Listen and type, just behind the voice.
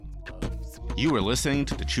You are listening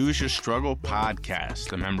to the Choose Your Struggle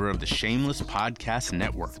podcast, a member of the Shameless Podcast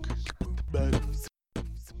Network.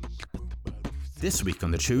 This week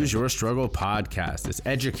on the Choose Your Struggle podcast is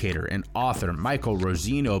educator and author Michael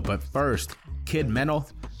Rosino. But first, Kid Mental,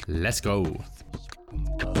 let's go.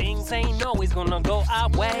 Things ain't always gonna go our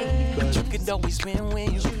way, but you can always win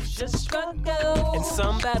when you choose your struggle. And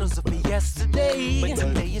some battles are for yesterday, but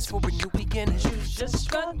today is for a new beginning. Choose your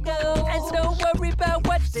struggle, and don't worry about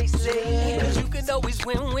what they say, cause you can always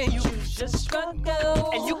win when you choose your struggle.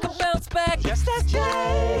 And you can bounce back just as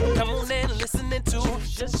day. Come on and listen to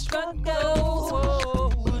Choose Your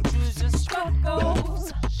Struggle. Choose your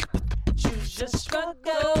struggles. Choose your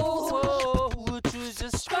struggle. Choose your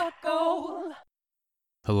struggle.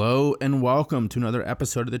 Hello and welcome to another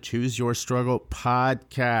episode of the Choose Your Struggle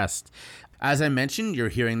podcast. As I mentioned, you're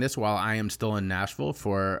hearing this while I am still in Nashville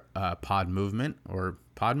for Pod Movement or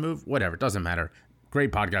Pod Move, whatever, it doesn't matter.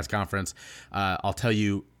 Great podcast conference. I'll tell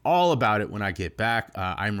you all about it when I get back.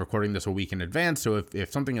 I'm recording this a week in advance, so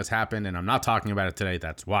if something has happened and I'm not talking about it today,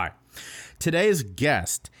 that's why. Today's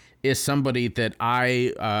guest is somebody that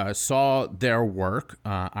I saw their work.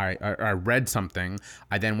 I read something.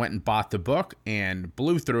 I then went and bought the book and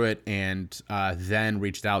blew through it, and then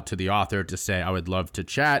reached out to the author to say I would love to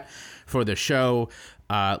chat for the show.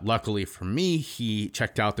 Luckily for me, he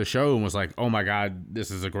checked out the show and was like, oh my God,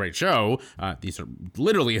 this is a great show. These are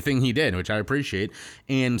literally a thing he did, which I appreciate,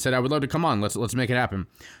 and said I would love to come on. Let's make it happen.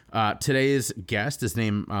 Today's guest is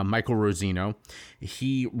named Michael Rosino.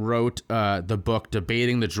 He wrote the book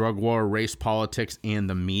Debating the Drug War, Race Politics, and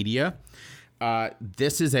the Media.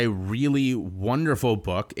 This is a really wonderful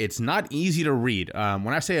book. It's not easy to read. When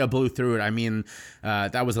I say I blew through it, I mean,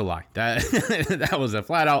 that was a lie. That was a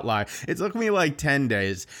flat out lie. It took me like 10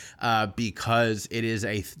 days because it is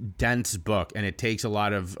a dense book and it takes a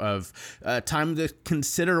lot of time to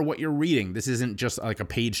consider what you're reading. This isn't just like a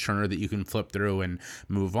page turner that you can flip through and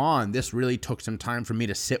move on. This really took some time for me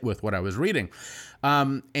to sit with what I was reading.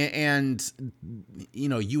 And you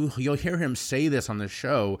know, you'll hear him say this on the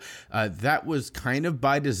show, that was kind of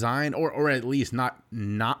by design, or at least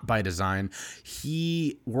not by design.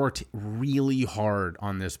 He worked really hard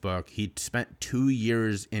on this book. He spent 2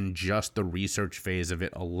 years in just the research phase of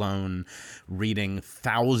it alone, reading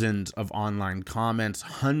thousands of online comments,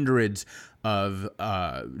 hundreds of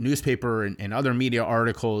newspaper and other media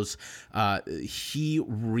articles. He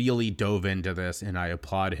really dove into this, and I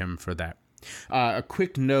applaud him for that. A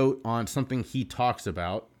quick note on something he talks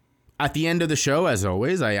about. At the end of the show, as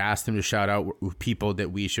always, I asked him to shout out people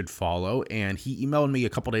that we should follow, and he emailed me a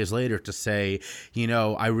couple days later to say, you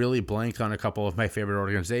know, I really blanked on a couple of my favorite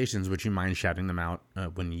organizations. Would you mind shouting them out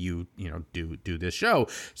when you do this show?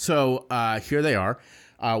 So here they are.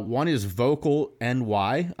 One is Vocal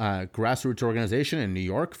NY, a grassroots organization in New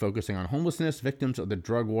York focusing on homelessness, victims of the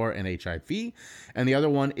drug war, and HIV. And the other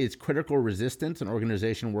one is Critical Resistance, an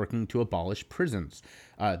organization working to abolish prisons.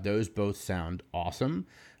 Those both sound awesome.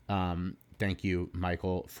 Thank you,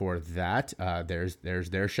 Michael, for that. There's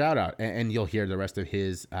their shout out, and you'll hear the rest of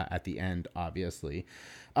his at the end, obviously.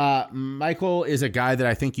 Michael is a guy that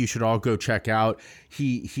I think you should all go check out.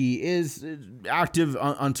 He is active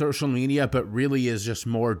on social media, but really is just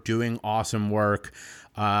more doing awesome work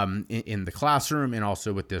in the classroom and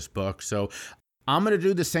also with this book. So I'm going to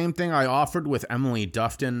do the same thing I offered with Emily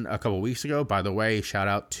Dufton a couple weeks ago. By the way, shout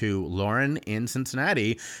out to Lauren in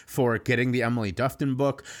Cincinnati for getting the Emily Dufton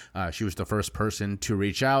book. She was the first person to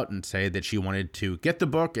reach out and say that she wanted to get the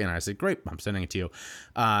book. And I said, great, I'm sending it to you.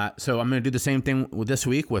 So I'm going to do the same thing this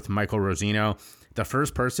week with Michael Rosino. The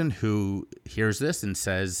first person who hears this and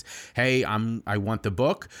says, hey, I want the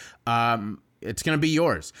book. It's going to be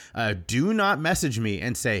yours. Do not message me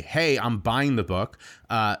and say, hey, I'm buying the book,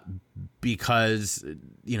 because,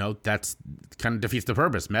 you know, that's kind of defeats the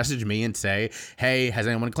purpose. Message me and say, hey, has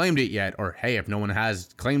anyone claimed it yet? Or, hey, if no one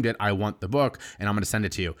has claimed it, I want the book and I'm going to send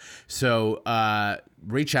it to you. So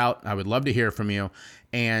reach out. I would love to hear from you,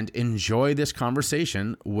 and enjoy this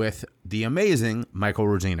conversation with the amazing Michael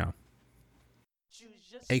Rosino.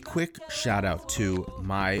 A quick shout out to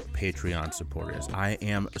my Patreon supporters. I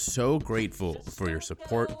am so grateful for your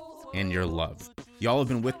support and your love. Y'all have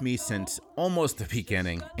been with me since almost the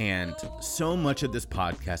beginning, and so much of this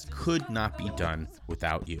podcast could not be done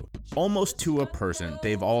without you. Almost to a person,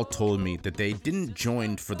 they've all told me that they didn't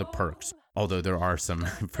join for the perks, although there are some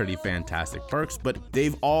pretty fantastic perks, but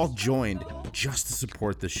they've all joined just to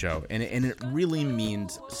support the show, and it really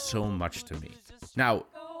means so much to me. Now,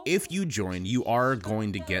 if you join, you are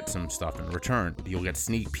going to get some stuff in return. You'll get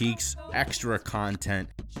sneak peeks, extra content,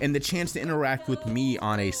 and the chance to interact with me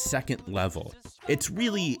on a second level. It's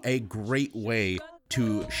really a great way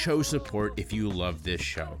to show support if you love this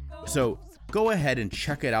show. So go ahead and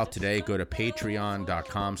check it out today. Go to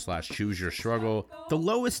patreon.com/chooseyourstruggle. The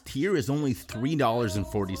lowest tier is only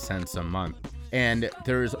 $3.40 a month. And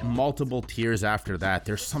there's multiple tiers after that.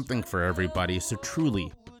 There's something for everybody. So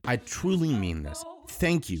I truly mean this.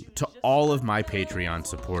 Thank you to all of my Patreon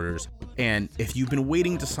supporters. And if you've been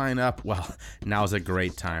waiting to sign up, well, now's a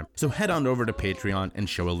great time. So head on over to Patreon and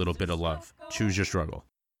show a little bit of love. Choose your struggle.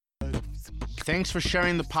 Thanks for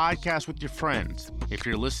sharing the podcast with your friends. If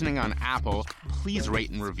you're listening on Apple, please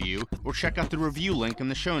rate and review or check out the review link in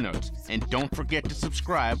the show notes. And don't forget to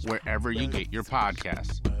subscribe wherever you get your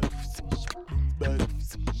podcasts.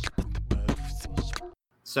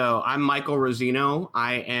 So I'm Michael Rosino.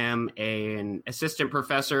 I am an assistant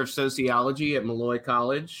professor of sociology at Molloy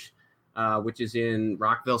College, which is in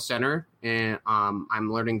Rockville Center. And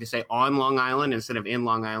I'm learning to say on Long Island instead of in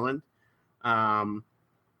Long Island. I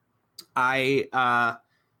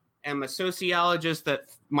am a sociologist that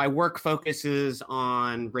my work focuses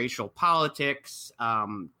on racial politics,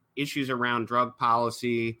 issues around drug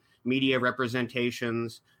policy, media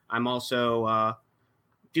representations. I'm also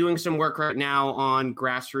doing some work right now on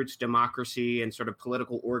grassroots democracy and sort of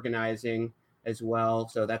political organizing as well.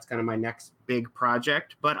 So that's kind of my next big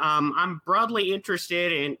project. But I'm broadly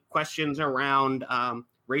interested in questions around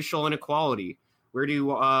racial inequality. Where do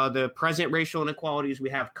the present racial inequalities we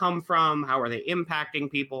have come from? How are they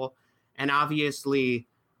impacting people? And obviously,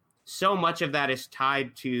 so much of that is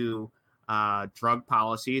tied to drug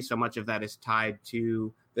policy. So much of that is tied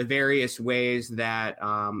to the various ways that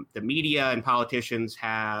the media and politicians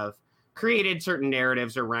have created certain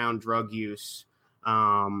narratives around drug use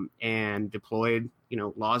and deployed,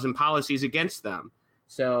 laws and policies against them.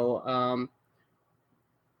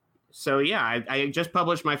 So yeah, I just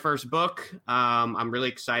published my first book. I'm really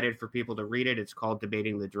excited for people to read it. It's called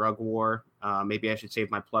Debating the Drug War. Maybe I should save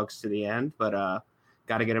my plugs to the end, but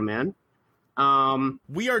got to get them in.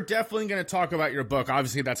 We are definitely going to talk about your book.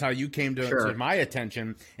 Obviously, that's how you came to my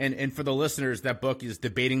attention. And for the listeners, that book is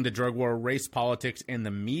Debating the Drug War, Race, Politics, and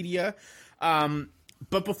the Media.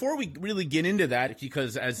 But before we really get into that,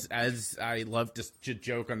 because as I love to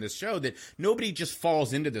joke on this show, that nobody just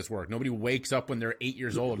falls into this work. Nobody wakes up when they're 8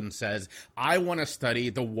 years old and says, I want to study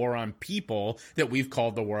the war on people that we've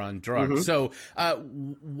called the war on drugs. Mm-hmm. So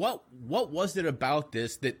what was it about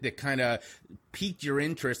this that kind of piqued your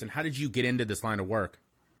interest, and how did you get into this line of work?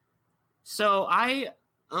 So I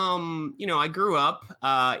grew up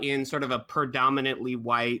in sort of a predominantly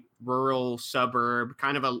white rural suburb,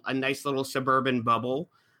 kind of a nice little suburban bubble.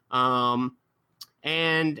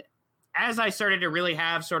 And as I started to really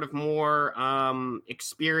have sort of more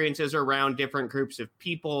experiences around different groups of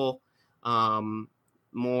people,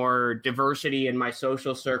 more diversity in my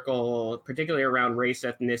social circle, particularly around race,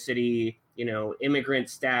 ethnicity, immigrant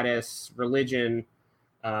status, religion,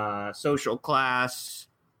 social class,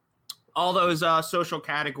 all those social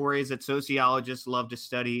categories that sociologists love to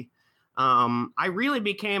study. I really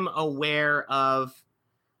became aware of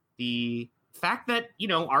the fact that,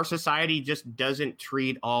 our society just doesn't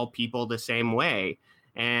treat all people the same way.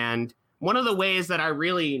 And one of the ways that I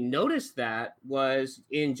really noticed that was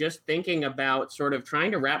in just thinking about sort of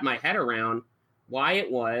trying to wrap my head around why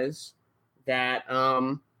it was that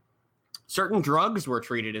certain drugs were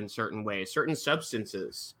treated in certain ways, certain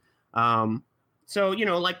substances. So,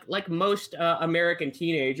 like most American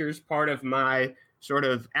teenagers, part of my sort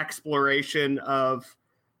of exploration of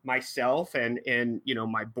myself and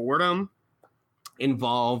my boredom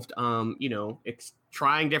involved,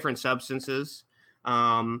 trying different substances,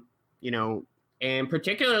 and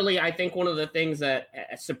particularly, I think one of the things that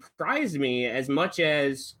surprised me as much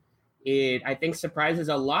as it, I think, surprises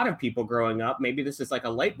a lot of people growing up. Maybe this is like a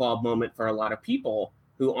light bulb moment for a lot of people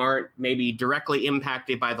who aren't maybe directly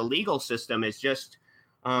impacted by the legal system, is just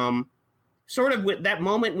sort of with that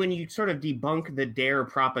moment when you sort of debunk the dare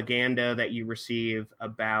propaganda that you receive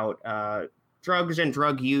about drugs and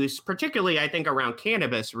drug use, particularly I think around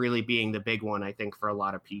cannabis really being the big one, I think, for a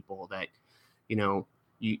lot of people, that,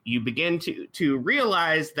 you begin to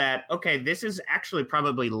realize that, okay, this is actually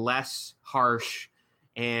probably less harsh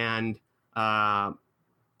and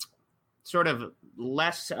sort of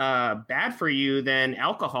less bad for you than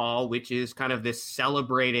alcohol, which is kind of this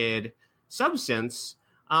celebrated substance.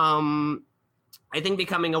 I think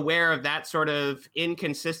becoming aware of that sort of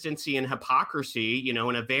inconsistency and hypocrisy, in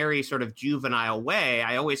a very sort of juvenile way,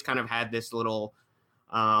 I always kind of had this little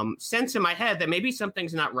sense in my head that maybe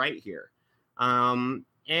something's not right here. And,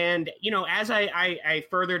 as I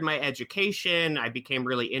furthered my education, I became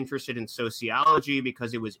really interested in sociology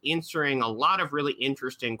because it was answering a lot of really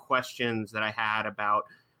interesting questions that I had about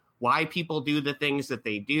why people do the things that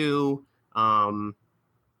they do. Why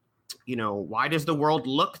does the world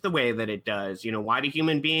look the way that it does? Why do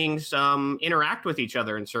human beings interact with each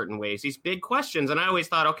other in certain ways? These big questions. And I always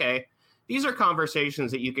thought, okay, these are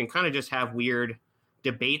conversations that you can kind of just have weird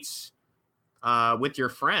debates with your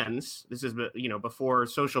friends. This is, before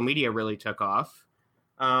social media really took off.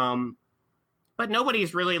 But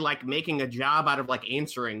nobody's really like making a job out of like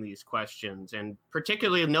answering these questions. And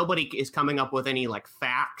particularly nobody is coming up with any like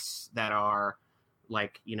facts that are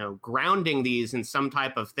like, grounding these in some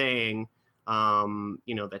type of thing,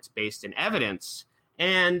 that's based in evidence.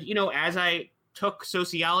 And, as I took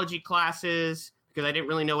sociology classes, because I didn't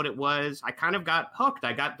really know what it was, I kind of got hooked.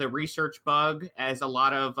 I got the research bug, as a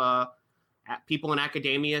lot of people in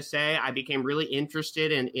academia say. I became really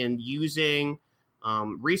interested in using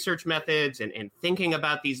research methods and thinking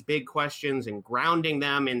about these big questions and grounding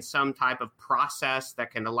them in some type of process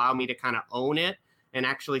that can allow me to kind of own it and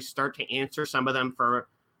actually start to answer some of them for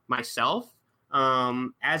myself.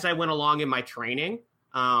 As I went along in my training,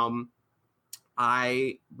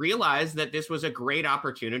 I realized that this was a great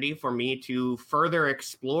opportunity for me to further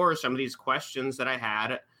explore some of these questions that I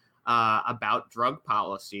had about drug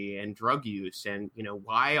policy and drug use. And,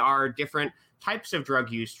 why are different types of drug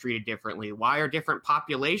use treated differently? Why are different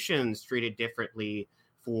populations treated differently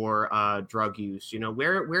for drug use?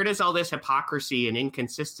 Where does all this hypocrisy and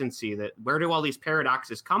inconsistency, where do all these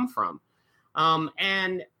paradoxes come from?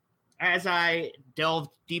 And as I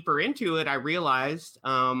delved deeper into it, I realized,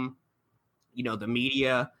 the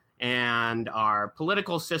media and our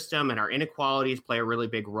political system and our inequalities play a really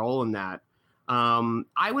big role in that.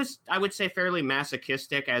 I would say fairly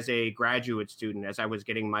masochistic as a graduate student as I was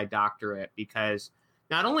getting my doctorate, because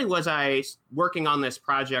not only was I working on this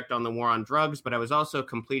project on the war on drugs, but I was also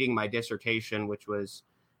completing my dissertation, which was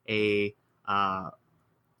about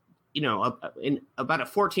a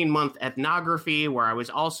 14-month ethnography, where I was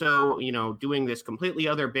also, doing this completely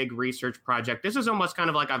other big research project. This is almost kind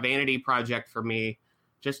of like a vanity project for me,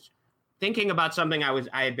 just thinking about something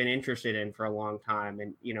I had been interested in for a long time.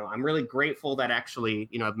 And, I'm really grateful that actually,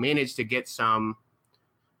 I've managed to get some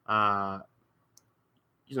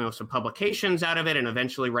publications out of it and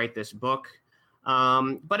eventually write this book.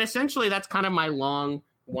 But essentially that's kind of my long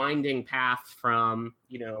winding path from,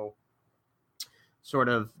 sort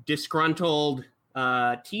of disgruntled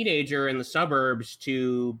teenager in the suburbs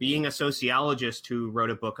to being a sociologist who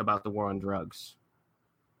wrote a book about the war on drugs.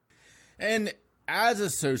 And as a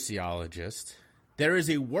sociologist, there is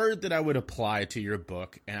a word that I would apply to your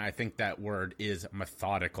book, and I think that word is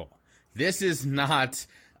methodical. This is not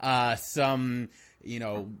some,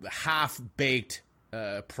 half-baked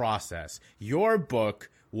process. Your book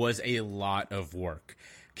was a lot of work.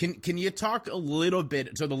 Can you talk a little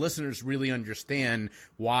bit so the listeners really understand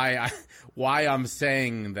why I'm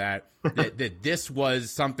saying that this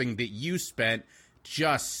was something that you spent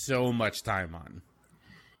just so much time on?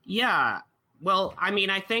 Yeah. Well,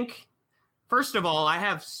 I think, first of all, I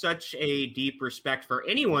have such a deep respect for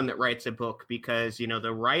anyone that writes a book, because,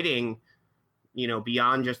 the writing,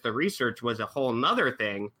 beyond just the research was a whole nother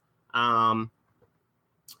thing.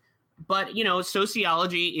 But,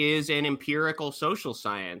 sociology is an empirical social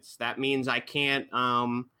science. That means I can't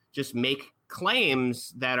just make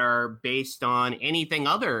claims that are based on anything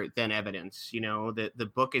other than evidence.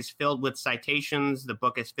 The book is filled with citations. The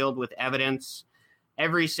book is filled with evidence.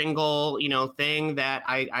 Every single, thing that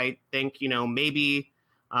I think, maybe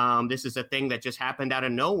this is a thing that just happened out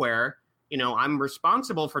of nowhere. I'm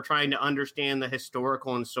responsible for trying to understand the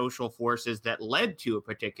historical and social forces that led to a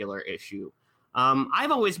particular issue.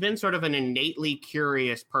 I've always been sort of an innately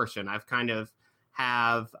curious person. I've kind of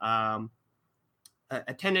have a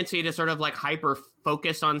tendency to sort of like hyper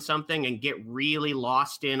focus on something and get really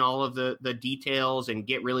lost in all of the details and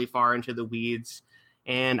get really far into the weeds.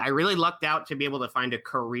 And I really lucked out to be able to find a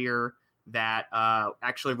career that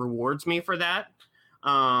actually rewards me for that.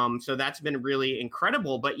 So that's been really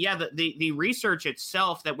incredible. But yeah, the research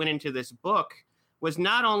itself that went into this book was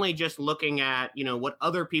not only just looking at, what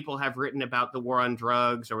other people have written about the war on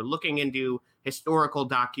drugs or looking into historical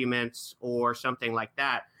documents or something like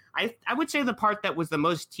that. I would say the part that was the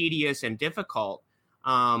most tedious and difficult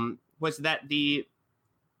was that the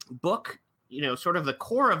book, sort of the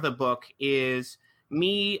core of the book is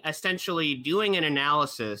me essentially doing an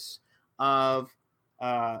analysis of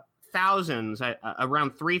thousands,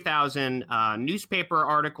 around 3,000 newspaper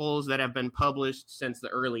articles that have been published since the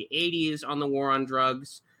early 80s on the war on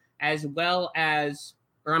drugs, as well as,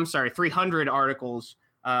 300 articles,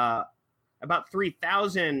 about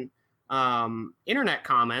 3,000 internet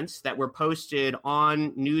comments that were posted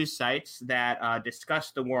on news sites that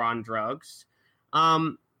discussed the war on drugs.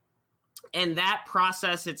 And that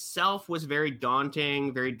process itself was very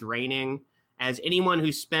daunting, very draining. As anyone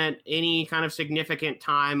who spent any kind of significant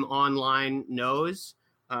time online knows,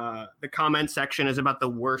 the comment section is about the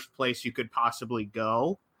worst place you could possibly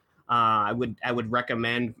go. I would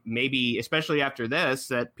recommend, maybe, especially after this,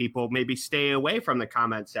 that people maybe stay away from the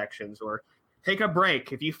comment sections or take a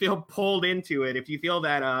break if you feel pulled into it. If you feel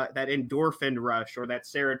that that endorphin rush or that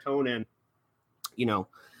serotonin,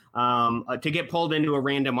 to get pulled into a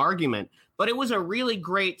random argument. But it was a really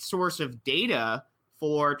great source of data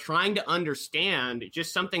for trying to understand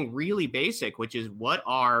just something really basic, which is, what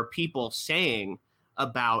are people saying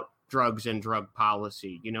about drugs and drug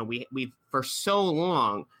policy? We've for so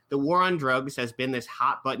long, the war on drugs has been this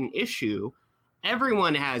hot button issue.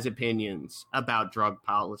 Everyone has opinions about drug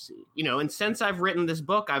policy, and since I've written this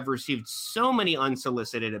book, I've received so many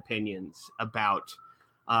unsolicited opinions about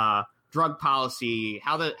drug policy,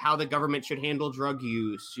 how the government should handle drug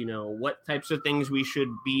use, what types of things we should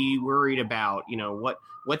be worried about,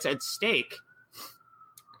 what's at stake.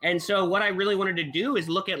 And so what I really wanted to do is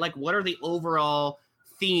look at, like, what are the overall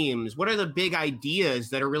themes? What are the big ideas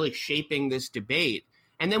that are really shaping this debate?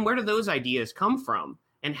 And then where do those ideas come from?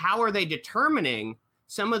 And how are they determining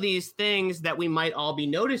some of these things that we might all be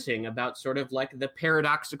noticing about sort of like the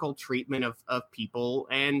paradoxical treatment of people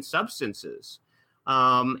and substances?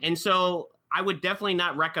 And so I would definitely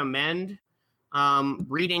not recommend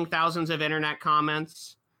reading thousands of internet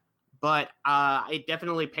comments, but it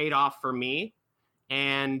definitely paid off for me.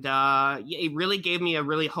 And it really gave me a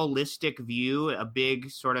really holistic view, a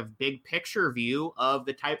big picture view of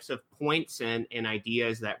the types of points and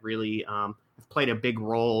ideas that really have played a big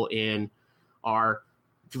role in our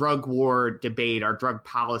drug war debate, our drug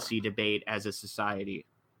policy debate as a society.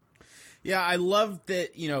 Yeah, I love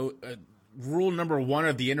that, rule number one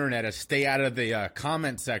of the internet is stay out of the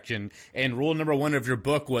comment section. And rule number one of your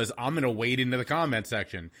book was, I'm going to wade into the comment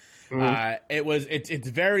section. It's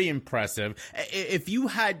very impressive. If you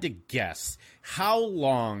had to guess, how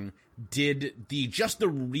long did just the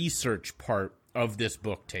research part of this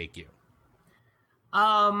book take you?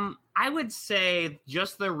 I would say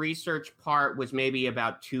just the research part was maybe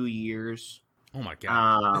about 2 years. Oh my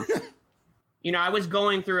God. I was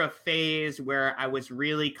going through a phase where I was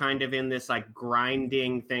really kind of in this, like,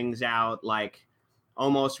 grinding things out, like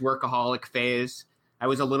almost workaholic phase. I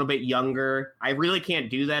was a little bit younger. I really can't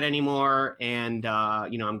do that anymore. And,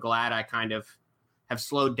 I'm glad I kind of have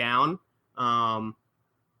slowed down.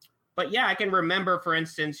 But yeah, I can remember, for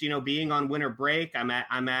instance, being on winter break. I'm at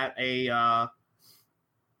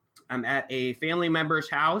a family member's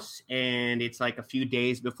house, and it's like a few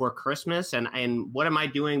days before Christmas. And what am I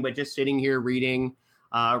doing but just sitting here reading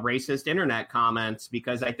racist internet comments,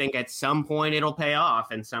 because I think at some point it'll pay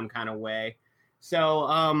off in some kind of way. So,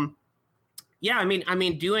 yeah, I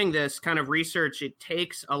mean, doing this kind of research, it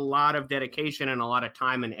takes a lot of dedication and a lot of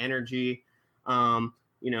time and energy.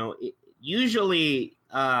 Usually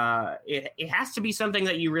it has to be something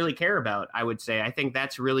that you really care about, I would say. I think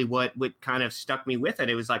that's really what kind of stuck me with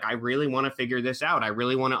it. It was like, I really want to figure this out. I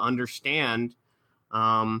really want to understand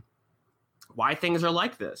why things are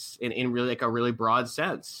like this in really, like, a really broad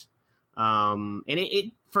sense. And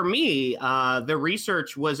it for me, the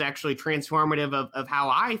research was actually transformative of how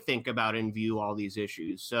I think about and view all these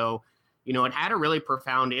issues. So, it had a really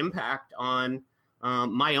profound impact on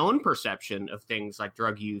my own perception of things like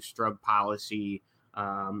drug use, drug policy,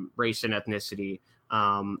 race and ethnicity.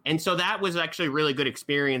 And so that was actually a really good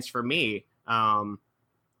experience for me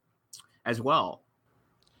as well.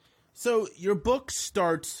 So your book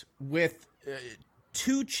starts with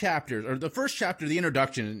 2 chapters, or the first chapter, the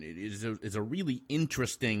introduction, is a really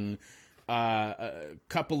interesting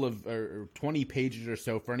couple of 20 pages or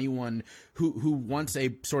so for anyone who wants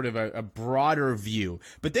a sort of a broader view.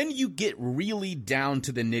 But then you get really down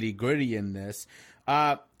to the nitty gritty in this.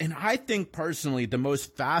 And I think personally the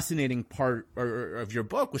most fascinating part of your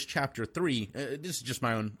book was chapter 3. This is just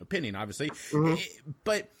my own opinion, obviously,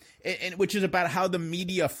 but which is about how the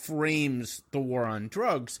media frames the war on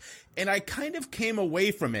drugs. And I kind of came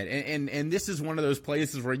away from it. And this is one of those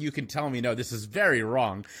places where you can tell me, no, this is very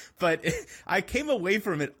wrong. But I came away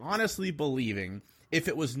from it honestly believing, if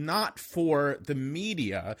it was not for the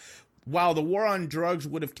media, while the war on drugs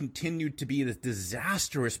would have continued to be the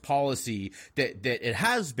disastrous policy that it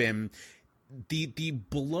has been, the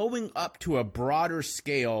blowing up to a broader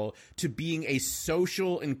scale to being a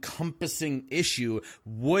social encompassing issue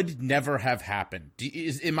would never have happened.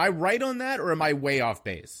 Am I right on that, or am I way off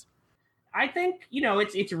base? I think,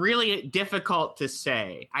 it's really difficult to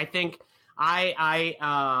say. I think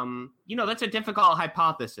that's a difficult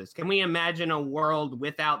hypothesis. Can we imagine a world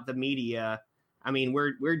without the media? I mean,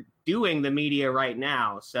 we're doing the media right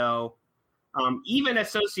now. So even a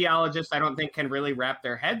sociologist, I don't think, can really wrap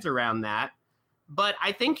their heads around that. But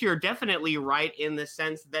I think you're definitely right in the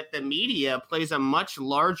sense that the media plays a much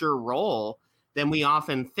larger role than we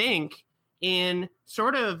often think in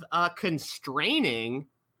sort of constraining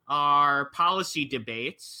our policy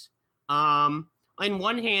debates. On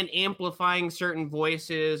one hand, amplifying certain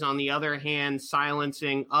voices, on the other hand,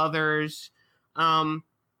 silencing others. And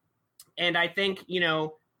I think,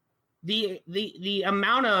 the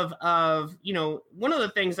amount of one of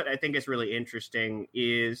the things that I think is really interesting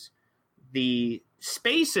is the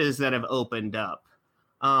spaces that have opened up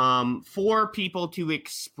for people to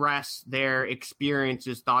express their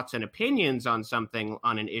experiences, thoughts, and opinions on something,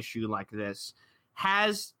 on an issue like this,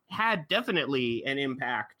 has had definitely an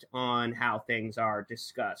impact on how things are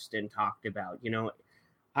discussed and talked about.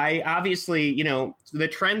 I obviously, the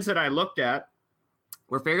trends that I looked at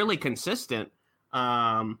were fairly consistent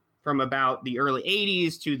from about the early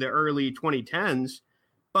 80s to the early 2010s.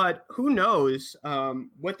 But who knows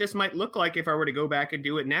what this might look like if I were to go back and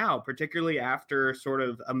do it now, particularly after sort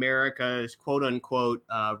of America's quote unquote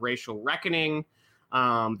racial reckoning,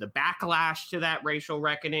 the backlash to that racial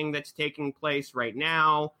reckoning that's taking place right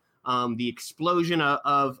now, the explosion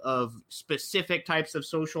of specific types of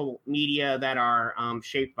social media that are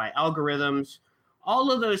shaped by algorithms. All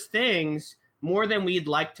of those things, more than we'd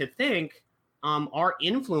like to think, are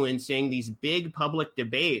influencing these big public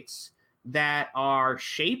debates that are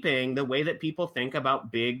shaping the way that people think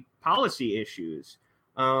about big policy issues.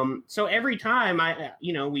 So every time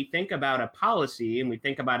we think about a policy and we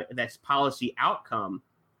think about that's policy outcome,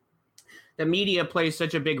 the media plays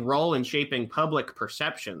such a big role in shaping public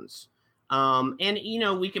perceptions.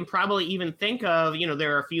 And we can probably even think of,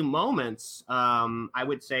 there are a few moments, I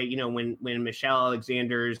would say, when Michelle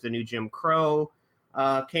Alexander's The New Jim Crow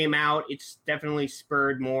came out, it's definitely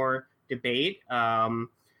spurred more debate.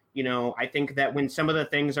 I think that when some of the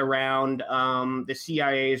things around the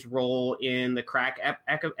CIA's role in the crack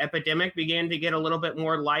epidemic began to get a little bit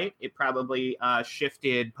more light, it probably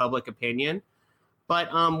shifted public opinion.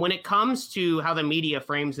 But when it comes to how the media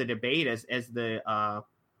frames the debate, as the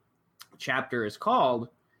chapter is called,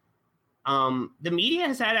 the media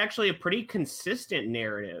has had actually a pretty consistent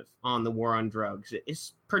narrative on the war on drugs.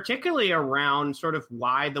 It's particularly around sort of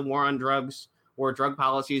why the war on drugs or drug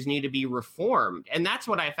policies need to be reformed. And that's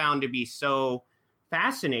what I found to be so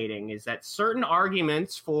fascinating, is that certain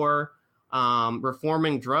arguments for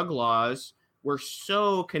reforming drug laws were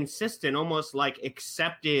so consistent, almost like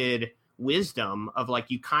accepted wisdom of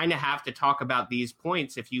like, you kind of have to talk about these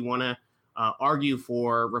points if you want to argue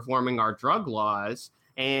for reforming our drug laws.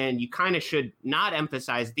 And you kind of should not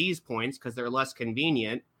emphasize these points because they're less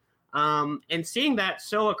convenient. And seeing that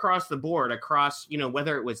so across the board, across,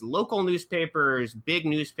 whether it was local newspapers, big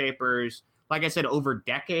newspapers, like I said, over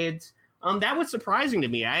decades, that was surprising to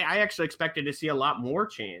me. I actually expected to see a lot more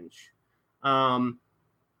change.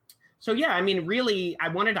 So, yeah, really, I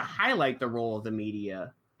wanted to highlight the role of the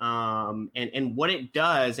media and what it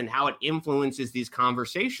does and how it influences these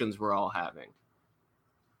conversations we're all having.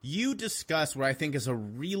 You discuss what I think is a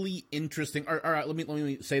really interesting, or let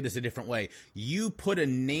me say this a different way. You put a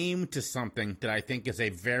name to something that I think is a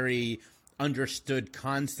very understood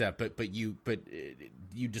concept, but you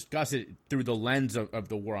discuss it through the lens of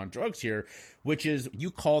the war on drugs here, which is you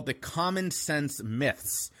call the common sense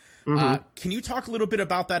myths. Mm-hmm. Can you talk a little bit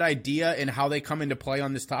about that idea and how they come into play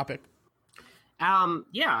on this topic?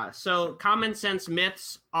 Yeah. So common sense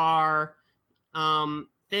myths are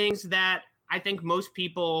things that I think most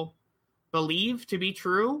people believe to be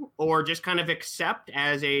true or just kind of accept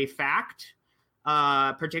as a fact,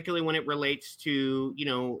 particularly when it relates to,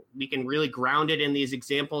 we can really ground it in these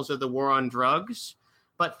examples of the war on drugs,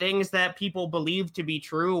 but things that people believe to be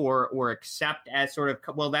true or accept as sort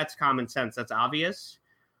of, well, that's common sense, that's obvious,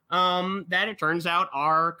 that it turns out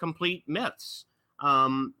are complete myths.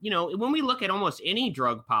 When we look at almost any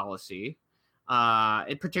drug policy,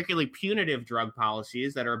 particularly punitive drug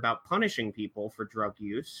policies that are about punishing people for drug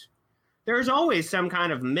use, there's always some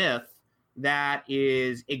kind of myth that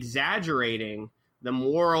is exaggerating the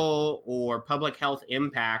moral or public health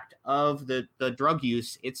impact of the drug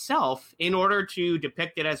use itself in order to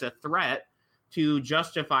depict it as a threat to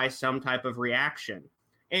justify some type of reaction.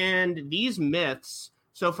 And these myths,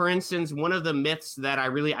 so for instance, one of the myths that I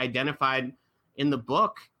really identified in the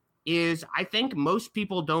book is I think most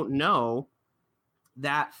people don't know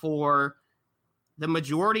that for the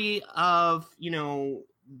majority of,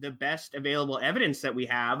 the best available evidence that we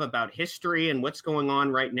have about history and what's going on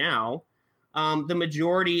right now, the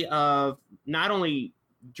majority of not only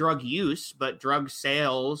drug use, but drug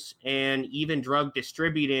sales and even drug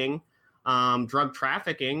distributing, drug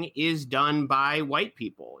trafficking is done by white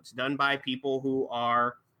people. It's done by people who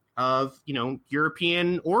are of,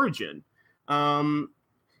 European origin.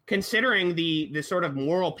 Considering the sort of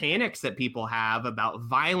moral panics that people have about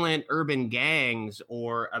violent urban gangs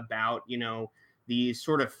or about, these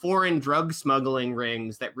sort of foreign drug smuggling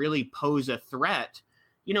rings that really pose a threat,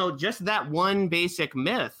 just that one basic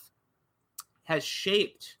myth has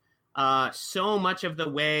shaped so much of the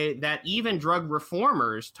way that even drug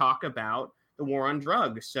reformers talk about the war on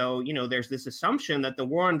drugs. So, there's this assumption that the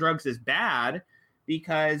war on drugs is bad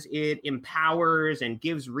because it empowers and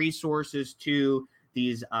gives resources to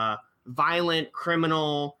these violent,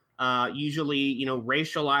 criminal, usually,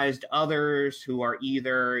 racialized others who are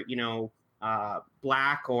either,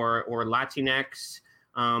 Black or Latinx.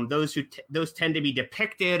 Those tend to be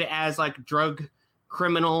depicted as like drug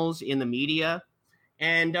criminals in the media.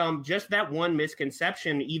 And just that one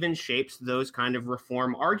misconception even shapes those kind of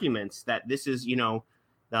reform arguments that this is,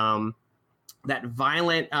 that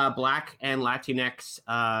violent Black and Latinx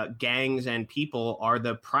gangs and people are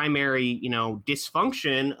the primary,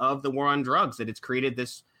 dysfunction of the war on drugs, that it's created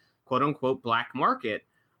this quote unquote black market.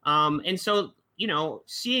 And so,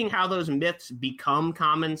 seeing how those myths become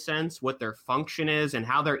common sense, what their function is and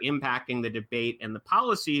how they're impacting the debate and the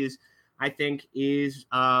policies, I think is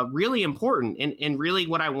really important. And really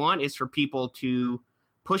what I want is for people to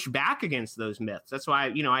push back against those myths. That's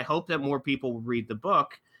why, I hope that more people will read the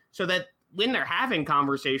book so that when they're having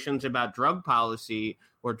conversations about drug policy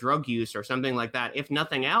or drug use or something like that, if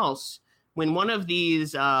nothing else, when one of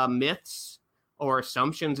these myths or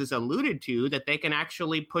assumptions is alluded to, that they can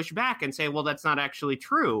actually push back and say, well, that's not actually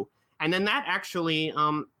true. And then that actually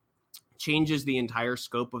changes the entire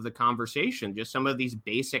scope of the conversation. Just some of these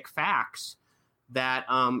basic facts that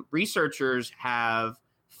researchers have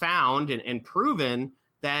found and proven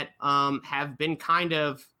that have been kind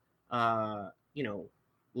of,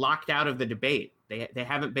 locked out of the debate. They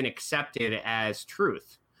haven't been accepted as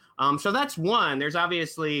truth. So that's one. There's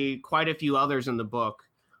obviously quite a few others in the book.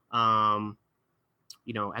 At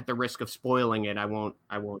the risk of spoiling it, I won't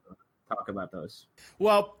talk about those.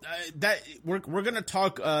 Well, that we're going to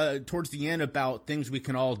talk towards the end about things we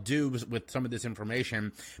can all do with some of this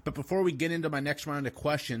information. But before we get into my next round of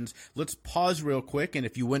questions, let's pause real quick. And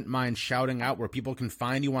if you wouldn't mind shouting out where people can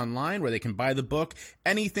find you online, where they can buy the book,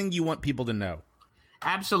 anything you want people to know.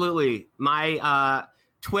 Absolutely. My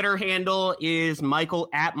Twitter handle is Michael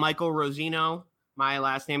Rosino. My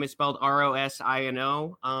last name is spelled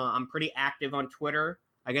Rosino. I'm pretty active on Twitter.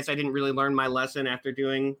 I guess I didn't really learn my lesson after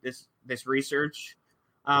doing this research.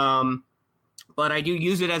 But I do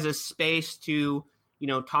use it as a space to,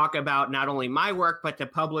 talk about not only my work, but to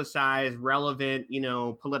publicize relevant,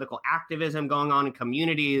 political activism going on in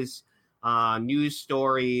communities, news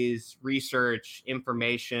stories, research,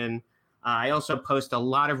 information. I also post a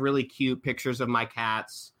lot of really cute pictures of my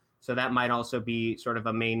cats. So that might also be sort of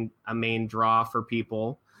a main draw for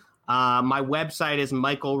people. My website is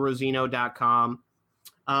michaelrosino.com.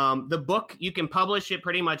 The book, you can publish it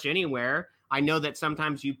pretty much anywhere. I know that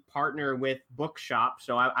sometimes you partner with bookshops.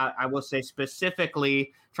 So I will say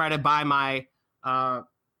specifically try to buy my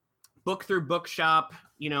book through Bookshop.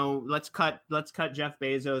 Let's cut Jeff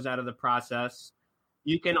Bezos out of the process.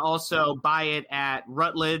 You can also buy it at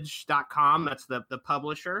Routledge.com. That's the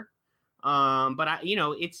publisher. But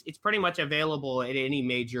it's pretty much available at any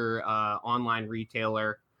major online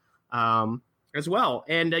retailer as well.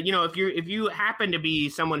 And if you happen to be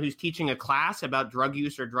someone who's teaching a class about drug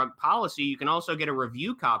use or drug policy, you can also get a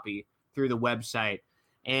review copy through the website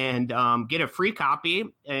and get a free copy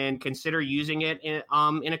and consider using it in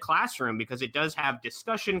a classroom, because it does have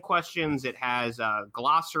discussion questions. It has a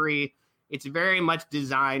glossary. It's very much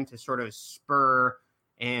designed to sort of spur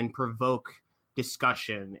and provoke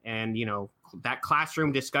discussion. And, that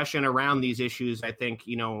classroom discussion around these issues, I think,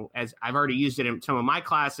 as I've already used it in some of my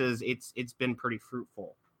classes, it's been pretty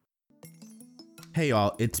fruitful. Hey,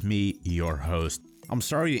 y'all, it's me, your host. I'm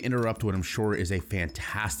sorry to interrupt what I'm sure is a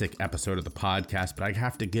fantastic episode of the podcast, but I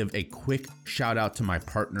have to give a quick shout out to my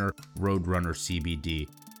partner, Roadrunner CBD.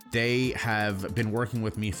 They have been working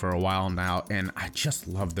with me for a while now, and I just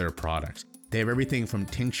love their products. They have everything from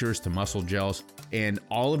tinctures to muscle gels, and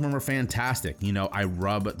all of them are fantastic. I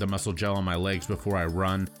rub the muscle gel on my legs before I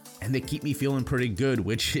run, and they keep me feeling pretty good,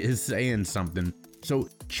 which is saying something. So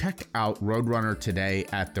check out Roadrunner today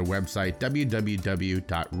at their website,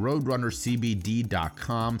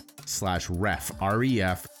 www.roadrunnercbd.com/ref,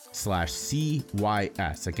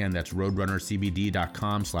 REF/CYS. Again, that's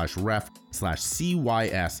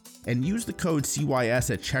roadrunnercbd.com/ref/CYS, and use the code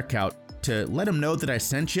CYS at checkout to let them know that I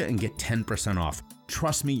sent you and get 10% off.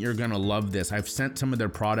 Trust me, you're gonna love this. I've sent some of their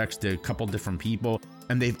products to a couple different people,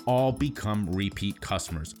 and they've all become repeat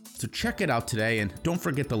customers. So check it out today, and don't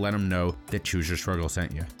forget to let them know that Choose Your Struggle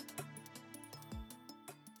sent you.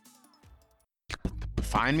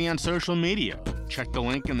 Find me on social media. Check the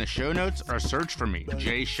link in the show notes or search for me,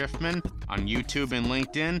 Jay Schiffman, on YouTube and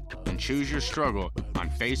LinkedIn, and Choose Your Struggle on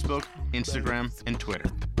Facebook, Instagram, and Twitter.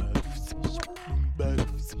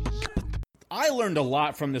 I learned a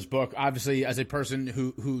lot from this book, obviously, as a person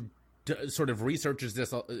who sort of researches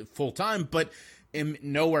this full time, but am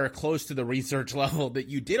nowhere close to the research level that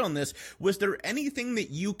you did on this. Was there anything that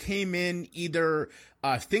you came in either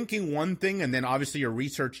thinking one thing and then obviously your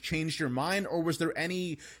research changed your mind, or was there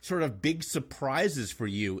any sort of big surprises for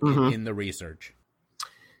you in the research?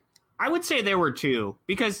 I would say there were two,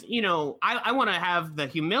 because, I want to have the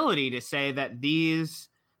humility to say that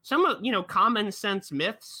some of, common sense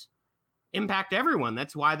myths impact everyone.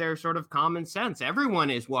 That's why they're sort of common sense. Everyone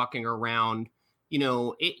is walking around, in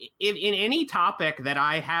any topic that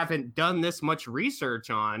I haven't done this much research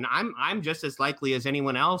on, I'm just as likely as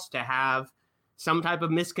anyone else to have some type of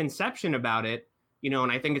misconception about it,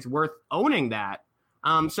 and I think it's worth owning that.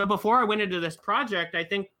 So before I went into this project, I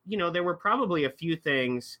think, there were probably a few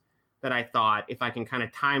things that I thought, if I can kind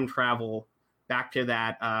of time travel back to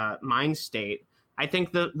that mind state, I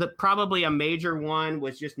think the probably a major one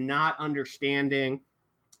was just not understanding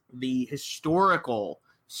the historical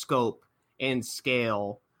scope and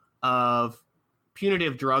scale of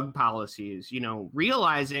punitive drug policies,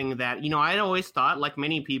 realizing that, I'd always thought, like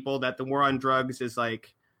many people, that the war on drugs is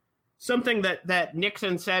like something that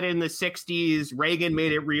Nixon said in the 60s, Reagan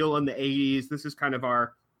made it real in the 80s. This is kind of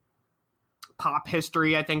our pop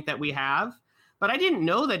history, I think, that we have. But I didn't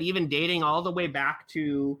know that even dating all the way back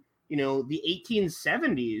to, the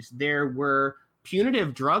 1870s, there were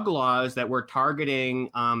punitive drug laws that were targeting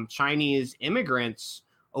Chinese immigrants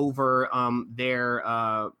over their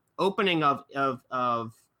opening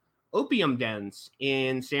of opium dens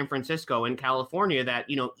in San Francisco and California, that,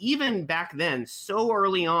 even back then, so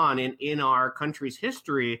early on in our country's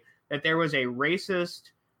history, that there was a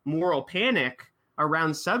racist moral panic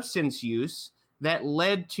around substance use that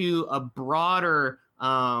led to a broader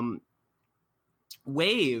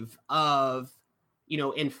wave of,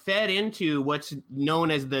 and fed into what's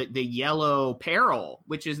known as the yellow peril,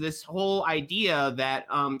 which is this whole idea that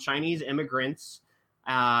Chinese immigrants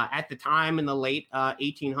at the time in the late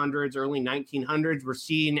 1800s, early 1900s were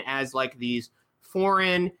seen as like these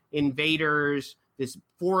foreign invaders, this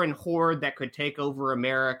foreign horde that could take over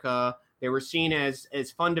America. They were seen as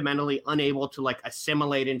fundamentally unable to like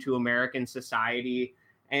assimilate into American society.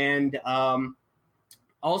 And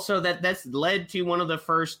also that's led to one of the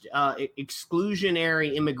first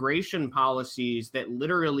exclusionary immigration policies that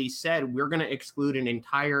literally said we're going to exclude an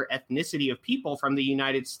entire ethnicity of people from the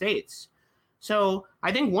United States. So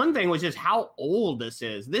I think one thing was just how old this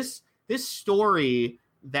is. This story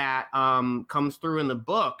that comes through in the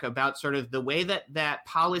book about sort of the way that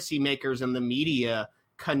policymakers and the media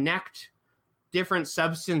connect different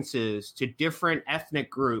substances to different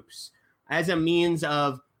ethnic groups as a means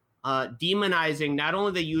of demonizing not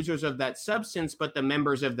only the users of that substance, but the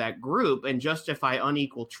members of that group, and justify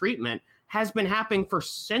unequal treatment, has been happening for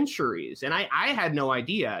centuries. And I had no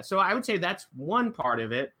idea. So I would say that's one part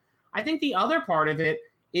of it. I think the other part of it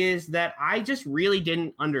is that I just really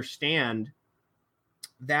didn't understand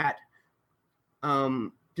that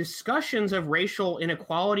discussions of racial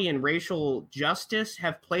inequality and racial justice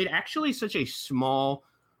have played actually such a small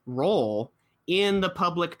role in the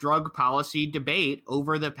public drug policy debate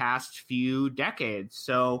over the past few decades.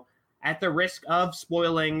 So at the risk of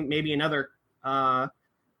spoiling maybe another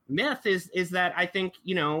myth is that I think,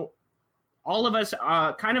 all of us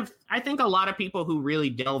I think a lot of people who really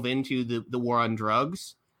delve into the war on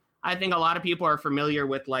drugs, I think a lot of people are familiar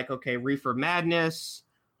with reefer madness,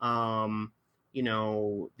 the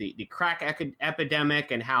crack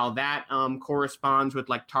epidemic and how that corresponds with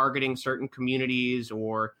targeting certain communities,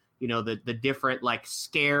 or the different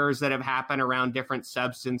scares that have happened around different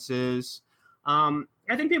substances. I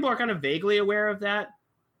think people are kind of vaguely aware of that,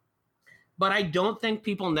 but I don't think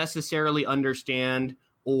people necessarily understand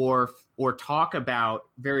or talk about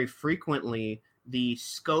very frequently the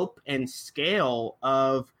scope and scale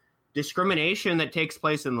of discrimination that takes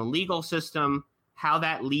place in the legal system, how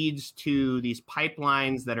that leads to these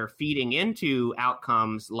pipelines that are feeding into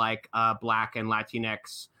outcomes like Black and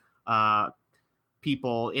Latinx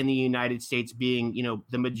people in the United States being,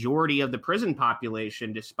 the majority of the prison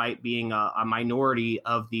population, despite being a minority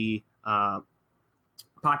of the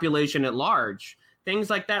population at large.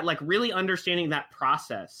 Things like that, really understanding that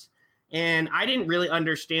process And I didn't really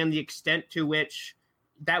understand the extent to which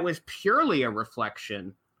that was purely a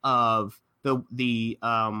reflection of the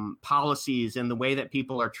policies and the way that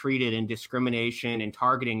people are treated and discrimination and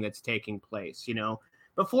targeting that's taking place.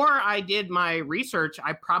 Before I did my research,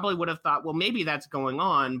 I probably would have thought, well, maybe that's going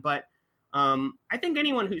on. But I think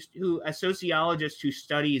anyone a sociologist who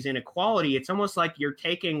studies inequality, it's almost like you're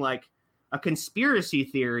taking like a conspiracy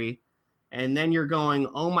theory and then you're going,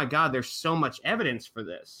 oh my God, there's so much evidence for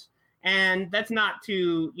this. And that's not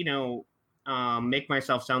to, make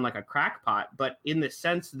myself sound like a crackpot, but in the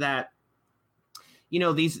sense that,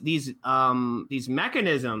 these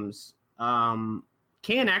mechanisms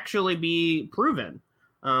can actually be proven,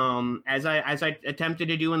 as I attempted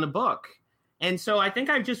to do in the book. And so I think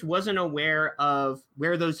I just wasn't aware of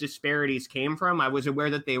where those disparities came from. I was aware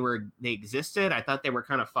that they existed. I thought they were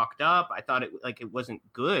kind of fucked up. I thought it wasn't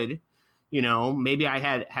good. Maybe I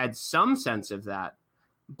had some sense of that.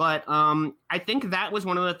 But I think that was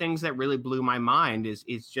one of the things that really blew my mind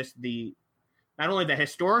is just not only the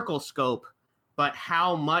historical scope, but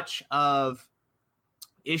how much of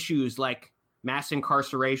issues like mass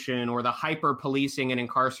incarceration or the hyper policing and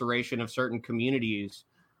incarceration of certain communities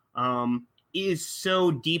is so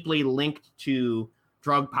deeply linked to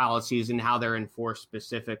drug policies and how they're enforced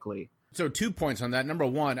specifically. So 2 points on that. Number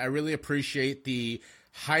one, I really appreciate the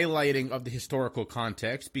highlighting of the historical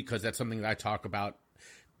context, because that's something that I talk about,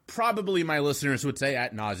 probably my listeners would say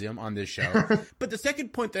ad nauseum on this show. But the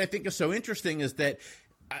second point that I think is so interesting is that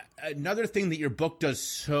another thing that your book does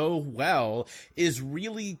so well is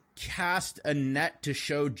really cast a net to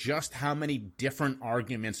show just how many different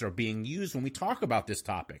arguments are being used when we talk about this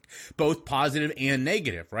topic, both positive and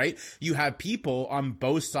negative, right? You have people on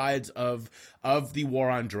both sides of the war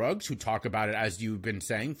on drugs who talk about it, as you've been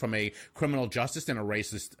saying, from a criminal justice and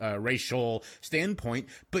a racial standpoint.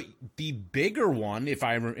 But the bigger one, if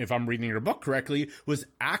I'm reading your book correctly, was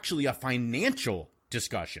actually a financial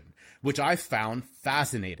discussion, which I found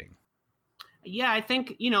fascinating. Yeah, I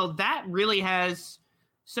think, that really has.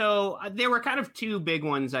 So there were kind of two big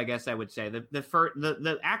ones, I guess I would say.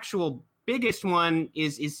 The actual biggest one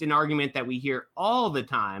is an argument that we hear all the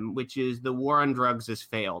time, which is the war on drugs has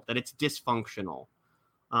failed, that it's dysfunctional.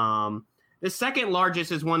 The second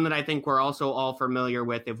largest is one that I think we're also all familiar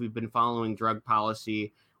with if we've been following drug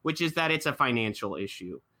policy, which is that it's a financial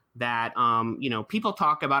issue. That, people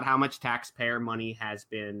talk about how much taxpayer money has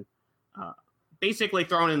been basically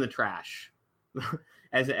thrown in the trash,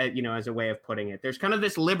 as a way of putting it. There's kind of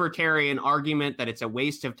this libertarian argument that it's a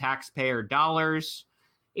waste of taxpayer dollars.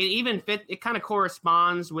 It kind of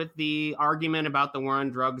corresponds with the argument about the war on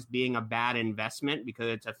drugs being a bad investment because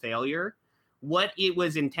it's a failure. What it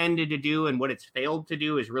was intended to do and what it's failed to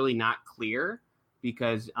do is really not clear,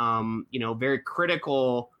 because, very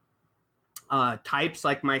critical types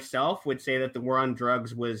like myself would say that the war on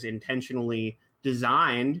drugs was intentionally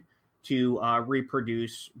designed to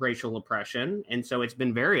reproduce racial oppression. And so it's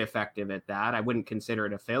been very effective at that. I wouldn't consider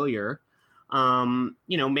it a failure.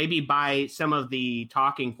 Maybe by some of the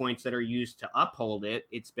talking points that are used to uphold it,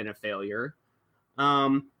 it's been a failure.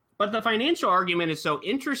 But the financial argument is so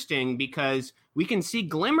interesting because we can see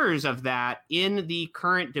glimmers of that in the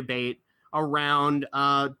current debate around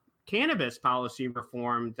cannabis policy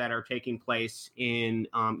reform that are taking place in,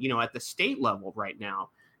 at the state level right now.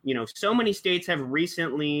 So many states have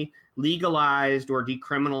recently legalized or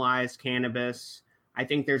decriminalized cannabis. I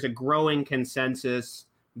think there's a growing consensus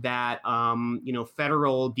that,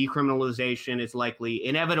 federal decriminalization is likely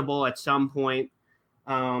inevitable at some point.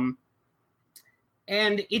 And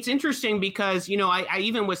it's interesting because, I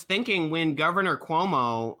even was thinking when Governor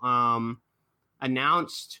Cuomo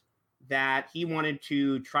announced that he wanted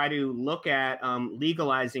to try to look at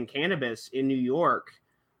legalizing cannabis in New York.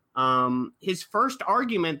 His first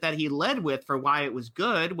argument that he led with for why it was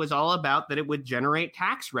good was all about that it would generate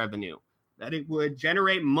tax revenue, that it would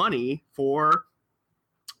generate money for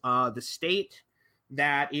the state,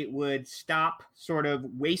 that it would stop sort of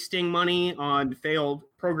wasting money on failed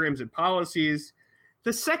programs and policies.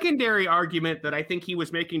 The secondary argument that I think he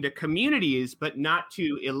was making to communities, but not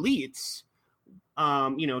to elites,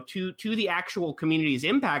 to the actual communities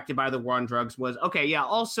impacted by the war on drugs was, okay, yeah,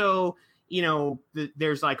 also,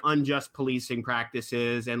 there's like unjust policing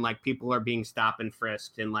practices and like people are being stopped and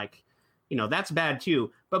frisked and like, that's bad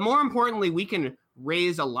too. But more importantly, we can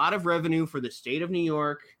raise a lot of revenue for the state of New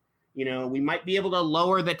York. We might be able to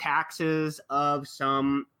lower the taxes of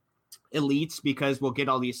some elites because we'll get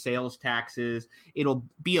all these sales taxes. It'll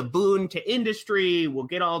be a boon to industry. We'll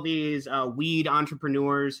get all these weed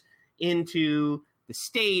entrepreneurs into the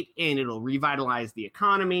state and it'll revitalize the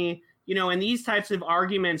economy. and these types of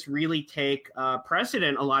arguments really take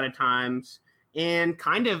precedent a lot of times and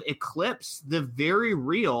kind of eclipse the very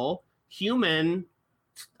real human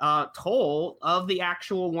toll of the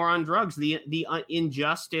actual war on drugs. The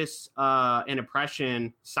injustice and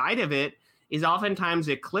oppression side of it is oftentimes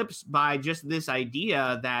eclipsed by just this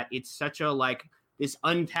idea that it's such a this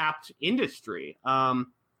untapped industry. And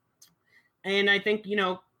I think,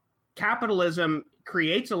 capitalism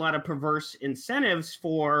creates a lot of perverse incentives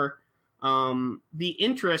for the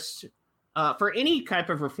interests. For any type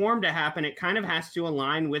of reform to happen, it kind of has to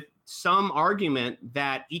align with some argument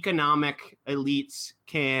that economic elites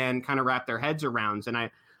can kind of wrap their heads around. And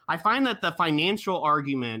I find that the financial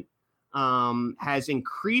argument has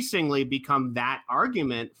increasingly become that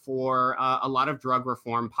argument for a lot of drug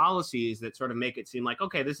reform policies that sort of make it seem like,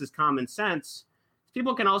 okay, this is common sense.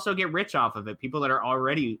 People can also get rich off of it. People that are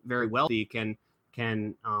already very wealthy can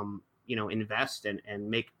invest and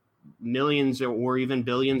make millions or even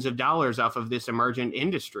billions of dollars off of this emergent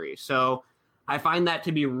industry. So I find that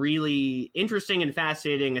to be really interesting and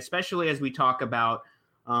fascinating, especially as we talk about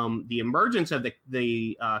the emergence of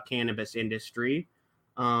the cannabis industry.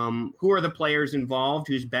 Who are the players involved?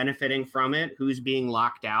 Who's benefiting from it? Who's being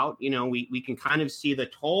locked out? We can kind of see the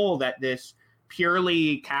toll that this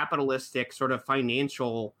purely capitalistic sort of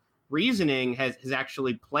financial reasoning has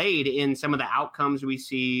actually played in some of the outcomes we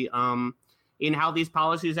see in how these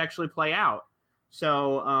policies actually play out.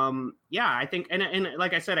 So, I think, and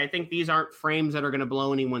like I said, I think these aren't frames that are going to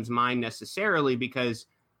blow anyone's mind necessarily, because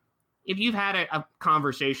if you've had a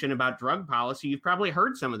conversation about drug policy, you've probably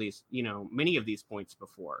heard some of these, many of these points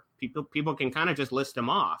before. People can kind of just list them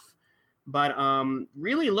off. But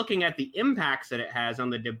really looking at the impacts that it has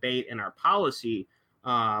on the debate and our policy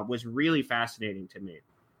was really fascinating to me.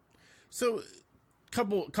 So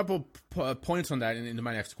couple points on that and into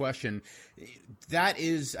my next question. That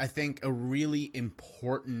is, I think, a really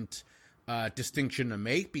important distinction to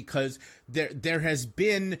make, because there has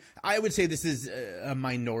been, I would say this is a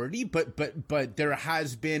minority, but there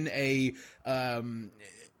has been a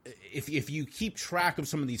if you keep track of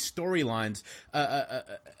some of these storylines,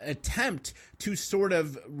 attempt to sort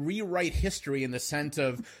of rewrite history in the sense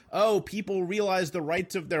of, people realized the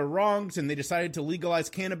rights of their wrongs and they decided to legalize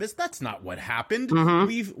cannabis. That's not what happened.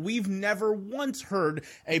 Mm-hmm. We've never once heard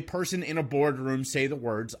a person in a boardroom say the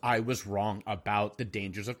words, "I was wrong about the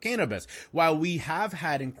dangers of cannabis." While we have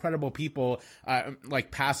had incredible people,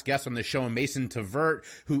 like past guests on the show, Mason Tvert,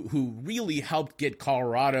 who really helped get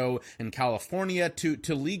Colorado and California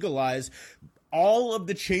to legalize, all of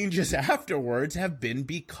the changes afterwards have been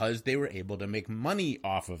because they were able to make money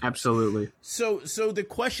off of it. Absolutely. So the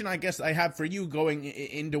question I guess I have for you going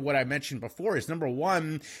into what I mentioned before is, number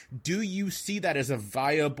one, do you see that as a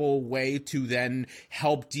viable way to then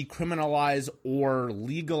help decriminalize or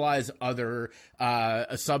legalize other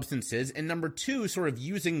substances? And number two, sort of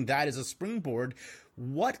using that as a springboard,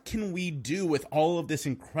 what can we do with all of this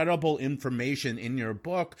incredible information in your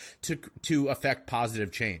book to affect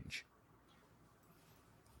positive change?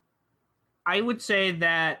 I would say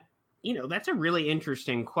that, that's a really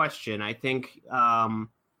interesting question. I think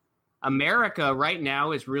America right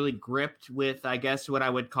now is really gripped with, I guess, what I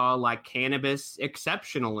would call like cannabis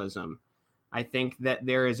exceptionalism. I think that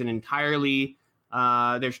there is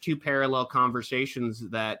there's two parallel conversations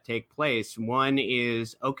that take place. One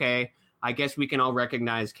is, okay, I guess we can all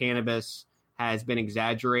recognize cannabis has been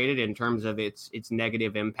exaggerated in terms of its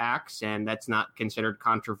negative impacts, and that's not considered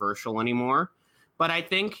controversial anymore. But I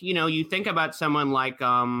think, you think about someone like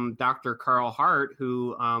Dr. Carl Hart,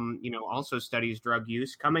 who, also studies drug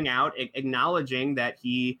use, coming out, acknowledging that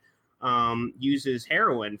he uses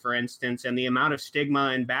heroin, for instance, and the amount of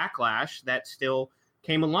stigma and backlash that still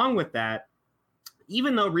came along with that,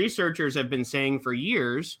 even though researchers have been saying for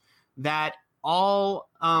years that all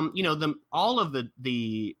of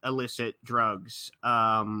the illicit drugs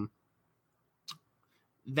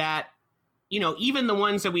that, even the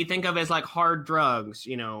ones that we think of as like hard drugs,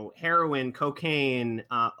 heroin, cocaine,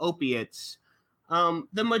 opiates,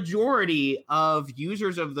 the majority of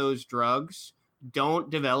users of those drugs don't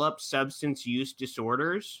develop substance use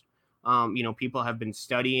disorders. People have been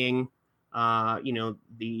studying,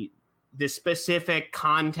 the specific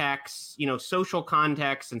context, social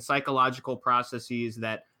context and psychological processes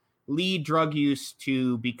that lead drug use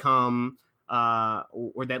to become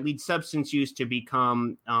or that lead substance use to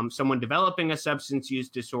become someone developing a substance use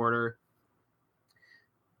disorder.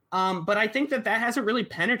 But I think that hasn't really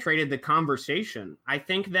penetrated the conversation. I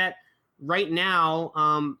think that right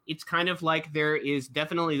now it's kind of like there is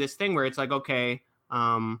definitely this thing where it's like, okay,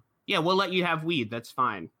 we'll let you have weed. That's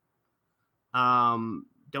fine.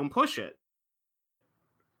 Don't push it.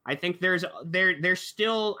 I think there's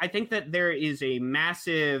still, I think that there is a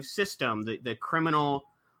massive system, the criminal,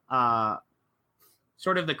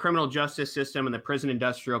 sort of the criminal justice system and the prison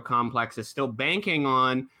industrial complex is still banking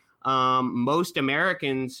on most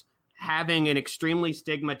Americans having an extremely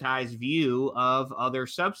stigmatized view of other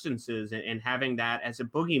substances and having that as a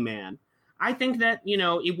boogeyman. I think that,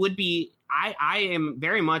 it would be, I am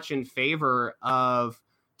very much in favor of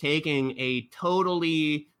taking a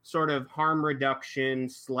totally sort of harm reduction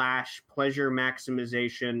 / pleasure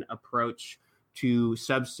maximization approach to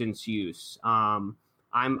substance use.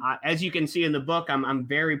 As you can see in the book, I'm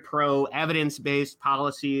very pro evidence-based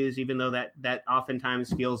policies, even though that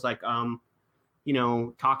oftentimes feels like,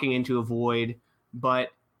 talking into a void. But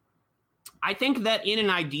I think that in an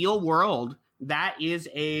ideal world, that is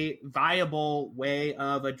a viable way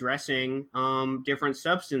of addressing different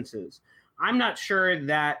substances. I'm not sure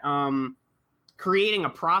that creating a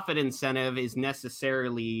profit incentive is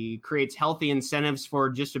necessarily creates healthy incentives for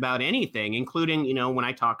just about anything, including, when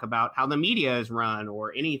I talk about how the media is run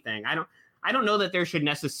or anything. I don't know that there should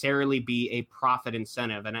necessarily be a profit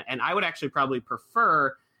incentive. And I would actually probably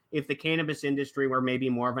prefer if the cannabis industry were maybe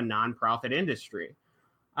more of a nonprofit industry.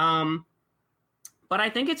 But I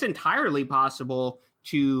think it's entirely possible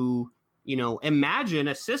to, imagine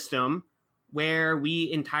a system where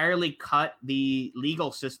we entirely cut the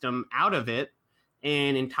legal system out of it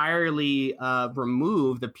and entirely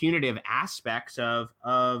remove the punitive aspects of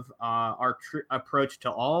our approach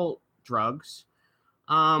to all drugs.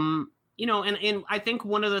 And I think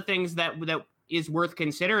one of the things that is worth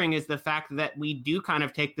considering is the fact that we do kind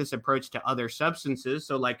of take this approach to other substances.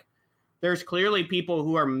 So like there's clearly people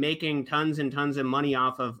who are making tons and tons of money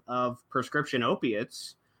off of prescription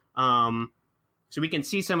opiates. So we can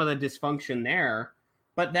see some of the dysfunction there,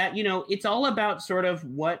 but that, it's all about sort of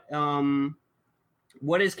what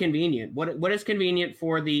is convenient, what is convenient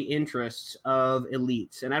for the interests of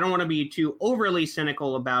elites. And I don't want to be too overly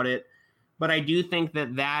cynical about it, but I do think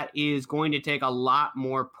that is going to take a lot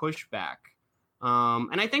more pushback.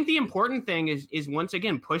 And I think the important thing is once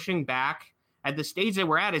again, pushing back at the stage that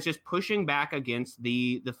we're at is just pushing back against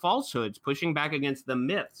the falsehoods, pushing back against the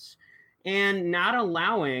myths, and not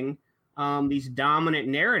allowing these dominant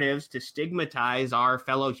narratives to stigmatize our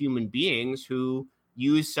fellow human beings who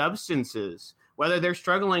use substances, whether they're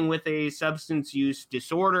struggling with a substance use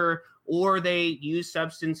disorder or they use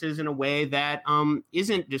substances in a way that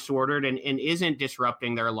isn't disordered and isn't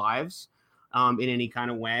disrupting their lives in any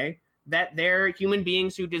kind of way, that they're human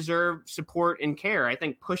beings who deserve support and care. I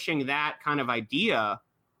think pushing that kind of idea,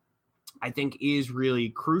 I think, is really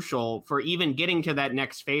crucial for even getting to that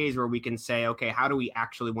next phase where we can say, okay, how do we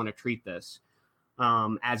actually want to treat this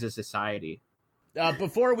as a society?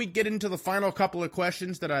 Before we get into the final couple of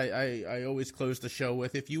questions that I always close the show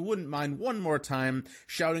with, if you wouldn't mind one more time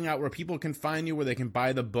shouting out where people can find you, where they can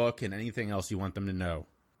buy the book, and anything else you want them to know.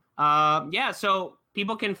 So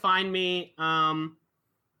people can find me,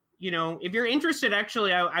 if you're interested,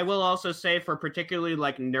 actually, I will also say for particularly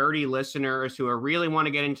like nerdy listeners who really want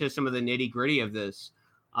to get into some of the nitty gritty of this,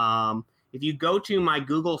 if you go to my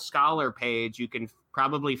Google Scholar page, you can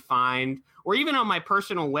probably find, or even on my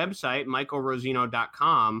personal website,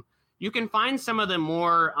 michaelrosino.com, you can find some of the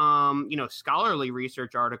more, scholarly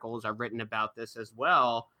research articles I've written about this as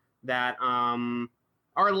well that are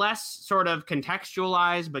less sort of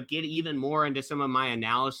contextualized, but get even more into some of my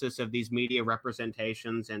analysis of these media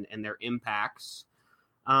representations and their impacts.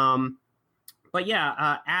 At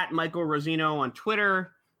Michael Rosino on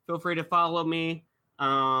Twitter, feel free to follow me.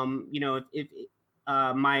 My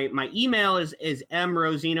email is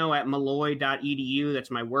mrosino@malloy.edu.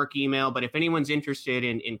 That's my work email. But if anyone's interested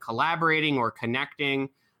in collaborating or connecting,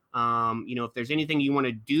 if there's anything you want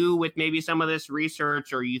to do with maybe some of this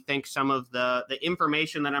research, or you think some of the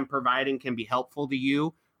information that I'm providing can be helpful to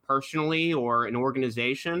you personally or an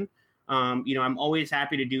organization, I'm always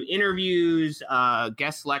happy to do interviews,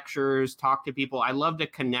 guest lectures, talk to people. I love to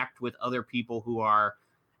connect with other people who are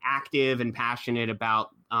active and passionate about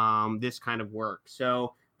this kind of work.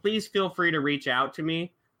 So please feel free to reach out to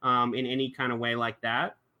me in any kind of way like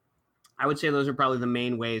that. I would say those are probably the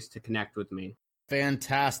main ways to connect with me.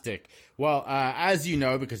 Fantastic. Well, as you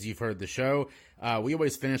know, because you've heard the show, we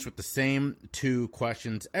always finish with the same two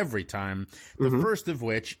questions every time. The first of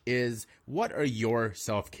which is, what are your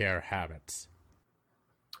self-care habits?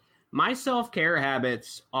 My self-care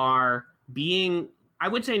habits are I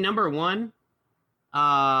would say, number one,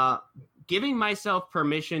 giving myself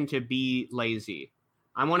permission to be lazy.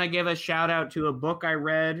 I want to give a shout out to a book I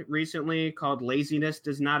read recently called Laziness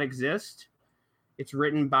Does Not Exist. It's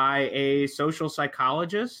written by a social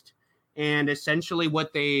psychologist, And essentially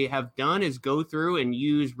what they have done is go through and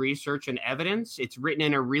use research and evidence. It's written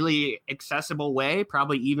in a really accessible way,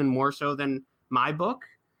 probably even more so than my book.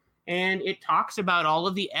 And it talks about all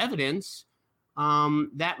of the evidence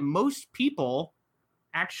that most people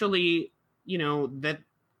actually, that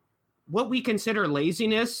what we consider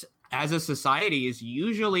laziness as a society is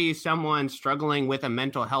usually someone struggling with a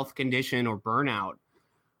mental health condition or burnout.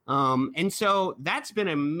 And so that's been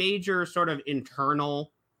a major sort of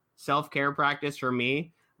internal self-care practice for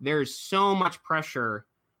me. There's so much pressure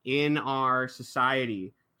in our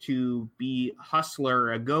society to be a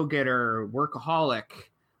hustler, a go-getter, workaholic.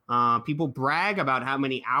 People brag about how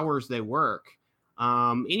many hours they work.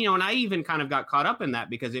 And I even kind of got caught up in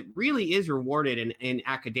that because it really is rewarded in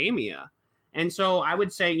academia. And so I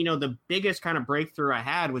would say, the biggest kind of breakthrough I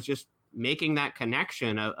had was just making that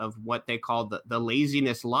connection of what they called the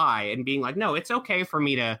laziness lie and being like, no, it's okay for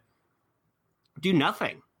me to do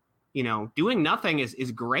nothing. Doing nothing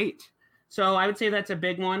is great. So I would say that's a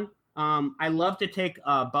big one. I love to take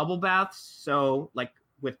bubble baths. So like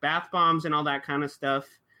with bath bombs and all that kind of stuff.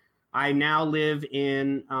 I now live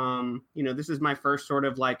in, this is my first sort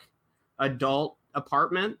of like adult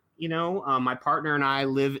apartment. My partner and I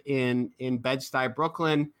live in Bed-Stuy,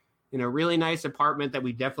 Brooklyn, in a really nice apartment that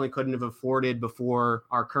we definitely couldn't have afforded before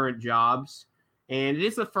our current jobs. And it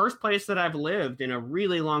is the first place that I've lived in a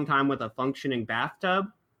really long time with a functioning bathtub.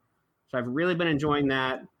 So I've really been enjoying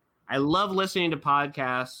that. I love listening to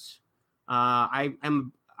podcasts.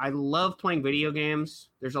 I love playing video games.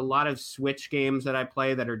 There's a lot of Switch games that I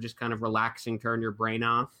play that are just kind of relaxing, turn your brain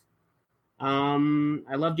off.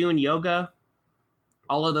 I love doing yoga,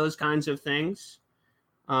 all of those kinds of things.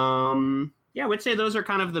 I would say those are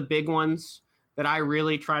kind of the big ones that I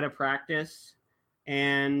really try to practice.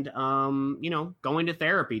 And, going to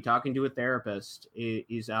therapy, talking to a therapist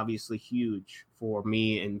is obviously huge for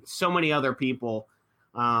me and so many other people.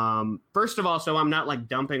 First of all, so I'm not like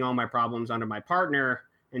dumping all my problems onto my partner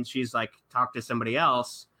and she's like, talk to somebody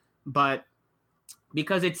else. But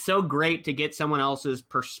because it's so great to get someone else's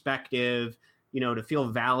perspective, to feel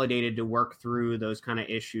validated to work through those kind of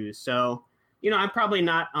issues. So, I'm probably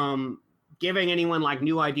not giving anyone like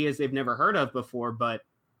new ideas they've never heard of before, but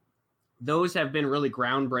those have been really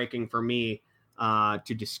groundbreaking for me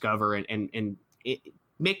to discover and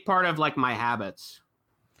make part of like my habits.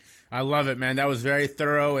 I love it, man. That was very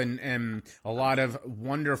thorough and a lot of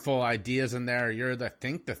wonderful ideas in there. You're I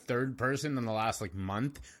think the third person in the last like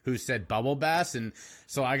month who said bubble baths. And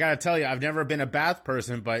so I got to tell you, I've never been a bath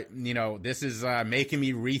person, but this is making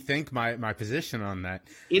me rethink my position on that.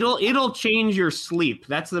 It'll change your sleep.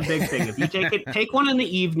 That's the big thing. If you take one in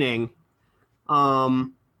the evening,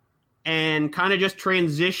 and kind of just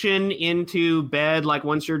transition into bed, like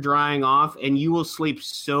once you're drying off, and you will sleep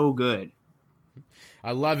so good.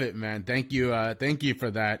 I love it, man. Thank you. Thank you for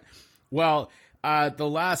that. Well, the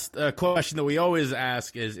last question that we always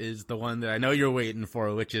ask is the one that I know you're waiting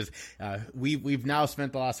for, which is we've now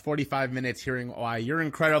spent the last 45 minutes hearing why you're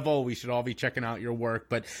incredible. We should all be checking out your work.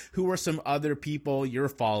 But who are some other people you're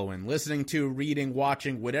following, listening to, reading,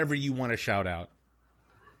 watching, whatever you want to shout out?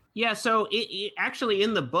 Yeah, so it actually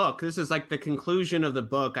in the book, this is like the conclusion of the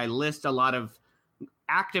book, I list a lot of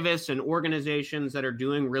activists and organizations that are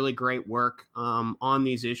doing really great work on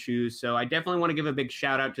these issues. So I definitely want to give a big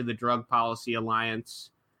shout out to the Drug Policy Alliance.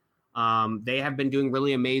 They have been doing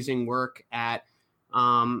really amazing work at,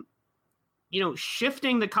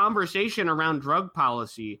 shifting the conversation around drug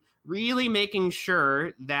policy, really making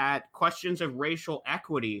sure that questions of racial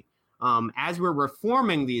equity, as we're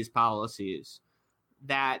reforming these policies,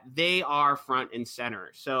 that they are front and center.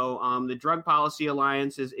 So the Drug Policy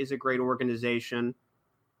Alliance is a great organization.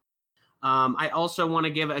 I also want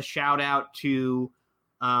to give a shout out to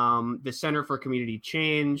the Center for Community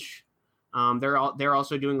Change. They're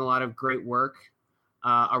also doing a lot of great work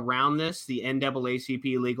around this. The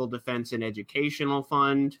NAACP Legal Defense and Educational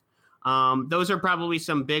Fund. Those are probably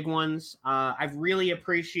some big ones. I've really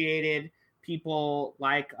appreciated people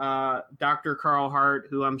like Dr. Carl Hart,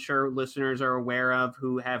 who I'm sure listeners are aware of,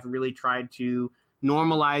 who have really tried to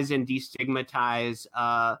normalize and destigmatize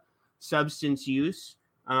substance use.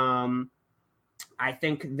 I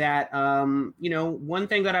think that, one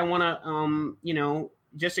thing that I want to,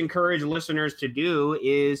 just encourage listeners to do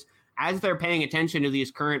is, as they're paying attention to these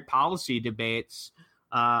current policy debates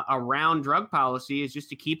around drug policy, is just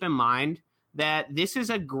to keep in mind that this is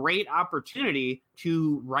a great opportunity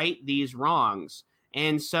to right these wrongs.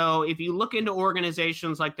 And so if you look into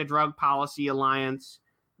organizations like the Drug Policy Alliance,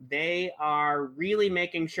 they are really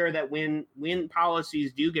making sure that when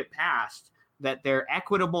policies do get passed, that they're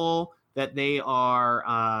equitable, that they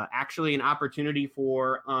are actually an opportunity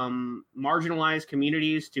for marginalized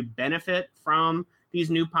communities to benefit from these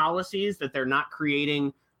new policies, that they're not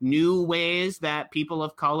creating new ways that people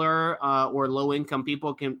of color or low-income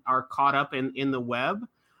people are caught up in the web.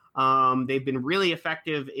 They've been really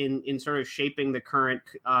effective in sort of shaping the current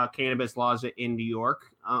cannabis laws in New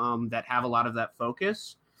York that have a lot of that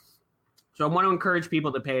focus. So I want to encourage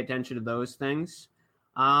people to pay attention to those things.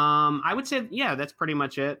 I would say, yeah, that's pretty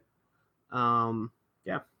much it.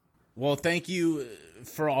 Yeah. Well, thank you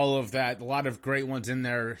for all of that. A lot of great ones in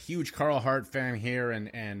there. Huge Carl Hart fan here,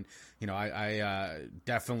 and you know, I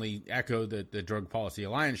definitely echo the Drug Policy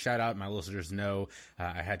Alliance shout out. My listeners know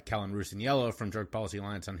I had Kellen Rusiniello from Drug Policy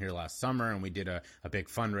Alliance on here last summer, and we did a big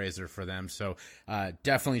fundraiser for them. So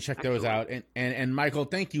definitely check those out. And Michael,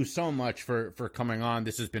 thank you so much for coming on.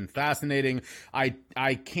 This has been fascinating.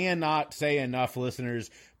 I cannot say enough, listeners.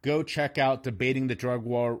 Go check out Debating the Drug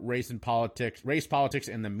War, Race, Politics,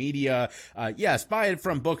 and the Media. Yes, buy it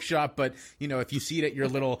from Bookshop, but you know, if you see it at your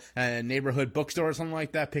little neighborhood bookstore or something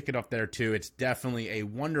like that, pick it up there too. It's definitely a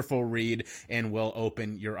wonderful read and will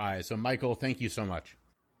open your eyes. So, Michael, thank you so much.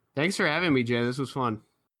 Thanks for having me, Jay. This was fun.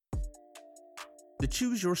 The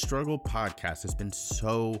Choose Your Struggle podcast has been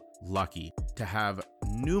so lucky to have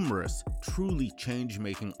numerous truly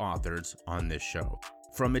change-making authors on this show.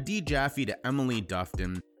 From Adee Jaffe to Emily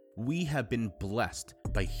Dufton, we have been blessed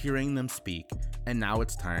by hearing them speak, and now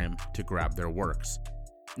it's time to grab their works.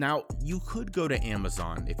 Now, you could go to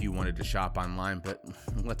Amazon if you wanted to shop online, but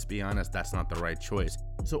let's be honest, that's not the right choice.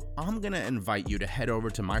 So I'm going to invite you to head over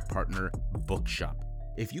to my partner, Bookshop.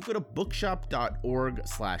 If you go to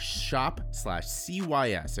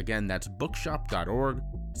bookshop.org/shop/CYS, again, that's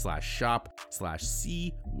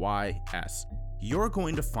bookshop.org/shop/CYS, you're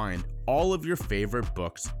going to find all of your favorite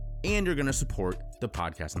books, and you're going to support the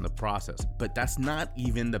podcast in the process. But that's not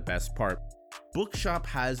even the best part. Bookshop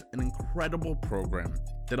has an incredible program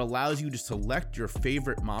that allows you to select your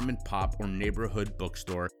favorite mom and pop or neighborhood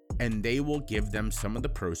bookstore, and they will give them some of the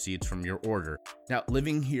proceeds from your order. Now,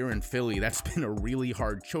 living here in Philly, that's been a really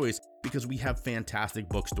hard choice because we have fantastic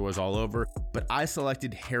bookstores all over, but I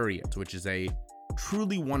selected Harriet's, which is a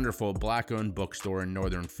truly wonderful Black-owned bookstore in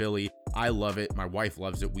Northern Philly. I love it. My wife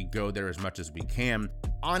loves it. We go there as much as we can.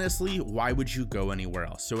 Honestly, why would you go anywhere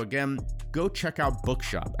else? So again, go check out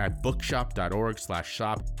Bookshop at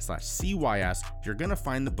bookshop.org/shop/CYS. You're going to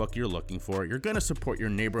find the book you're looking for. You're going to support your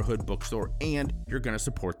neighborhood bookstore, and you're going to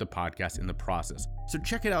support the podcast in the process. So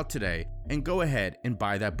check it out today and go ahead and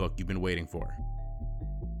buy that book you've been waiting for.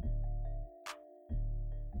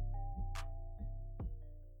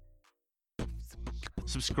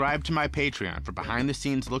 Subscribe to my Patreon for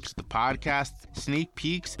behind-the-scenes looks at the podcast, sneak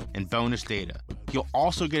peeks, and bonus data. You'll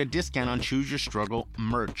also get a discount on Choose Your Struggle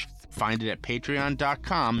merch. Find it at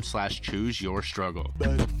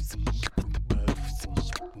patreon.com/chooseyourstruggle.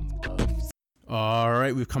 All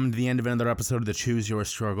right, we've come to the end of another episode of the Choose Your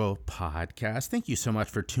Struggle podcast. Thank you so much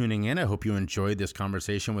for tuning in. I hope you enjoyed this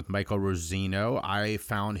conversation with Michael Rosino. I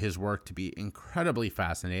found his work to be incredibly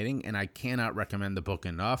fascinating, and I cannot recommend the book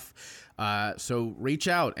enough. So reach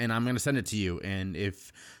out, and I'm going to send it to you. And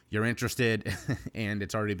if you're interested and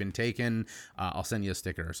it's already been taken, I'll send you a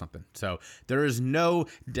sticker or something. So there is no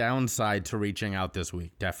downside to reaching out this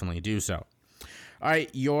week. Definitely do so. All right,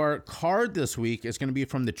 your card this week is going to be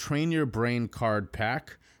from the Train Your Brain card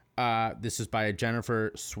pack. This is by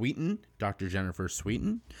Jennifer Sweeten, Dr. Jennifer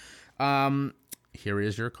Sweeten. Here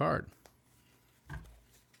is your card.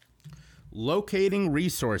 Locating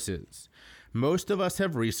resources. Most of us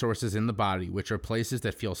have resources in the body, which are places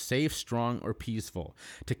that feel safe, strong, or peaceful.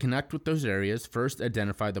 To connect with those areas, first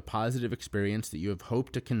identify the positive experience that you have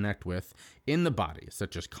hoped to connect with in the body,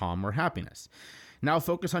 such as calm or happiness. Now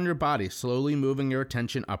focus on your body, slowly moving your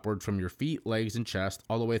attention upward from your feet, legs, and chest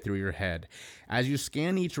all the way through your head. As you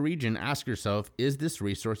scan each region, ask yourself, is this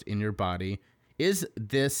resource in your body? Is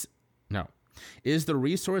the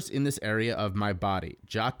resource in this area of my body?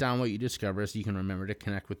 Jot down what you discover so you can remember to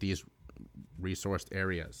connect with these resourced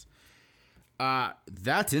areas.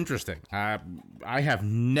 That's interesting. I have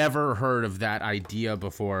never heard of that idea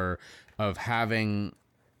before of having,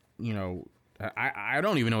 I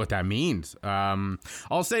don't even know what that means.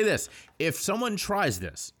 I'll say this. If someone tries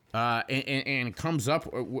this and comes up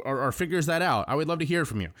or figures that out, I would love to hear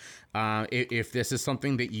from you. If this is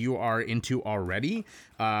something that you are into already,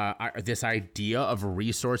 this idea of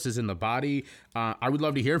resources in the body, I would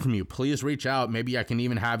love to hear from you. Please reach out. Maybe I can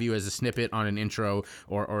even have you as a snippet on an intro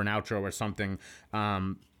or an outro or something.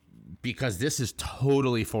 because this is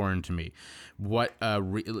totally foreign to me. What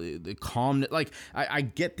the calm, like I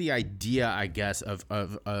get the idea, I guess, of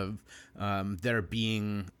there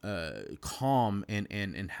being calm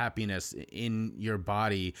and happiness in your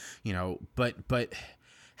body, you know, but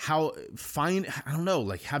how I don't know,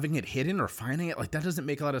 like having it hidden or finding it, like that doesn't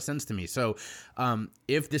make a lot of sense to me. So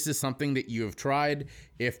if this is something that you have tried,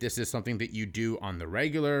 if this is something that you do on the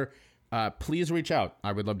regular, please reach out.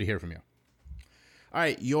 I would love to hear from you. All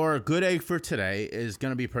right, your good egg for today is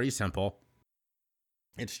going to be pretty simple.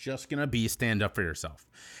 It's just going to be stand up for yourself.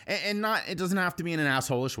 And not, it doesn't have to be in an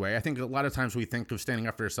asshole-ish way. I think a lot of times we think of standing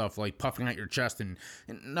up for yourself like puffing out your chest, and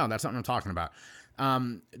no, that's not what I'm talking about.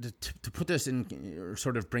 To put this in, or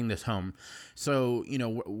sort of bring this home. So, you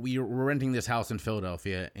know, we're renting this house in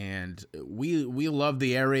Philadelphia, and we love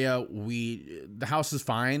the area. The house is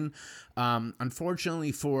fine.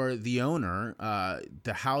 Unfortunately for the owner,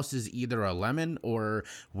 the house is either a lemon, or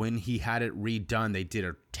when he had it redone, they did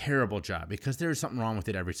a terrible job because there's something wrong with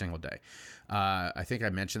it every single day. I think I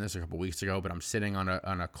mentioned this a couple weeks ago, but I'm sitting on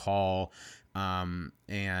a call,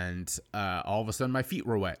 and all of a sudden my feet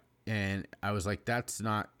were wet. And I was like, that's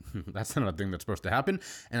not a thing that's supposed to happen.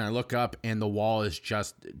 And I look up, and the wall is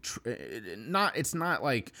just it's not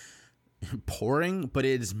like pouring, but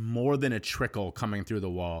it is more than a trickle coming through the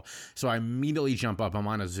wall. So I immediately jump up. I'm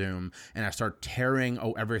on a Zoom, and I start tearing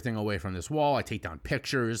everything away from this wall. I take down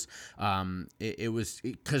pictures. It was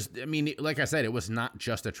because, I mean, like I said, it was not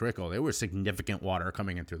just a trickle. There was significant water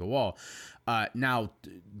coming in through the wall. Now,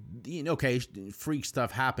 okay, freak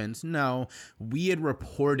stuff happens. No, we had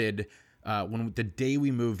reported when the day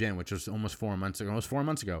we moved in, which was almost 4 months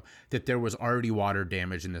ago, that there was already water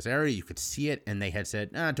damage in this area. You could see it, and they had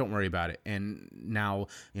said, don't worry about it. And now,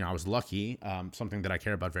 you know, I was lucky, something that I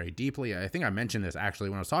care about very deeply. I think I mentioned this actually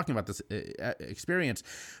when I was talking about this experience,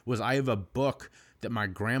 was I have a book that my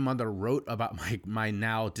grandmother wrote about my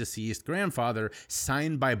now deceased grandfather,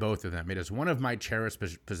 signed by both of them. It is one of my cherished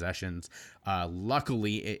possessions.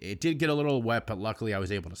 Luckily, it did get a little wet, but luckily I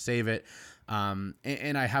was able to save it.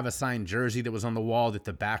 And I have a signed jersey that was on the wall that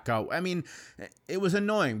the back out. I mean, it was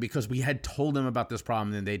annoying because we had told them about this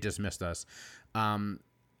problem and they dismissed us.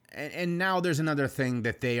 And now there's another thing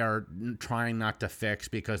that they are trying not to fix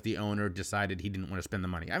because the owner decided he didn't want to spend the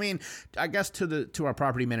money. I mean, I guess to our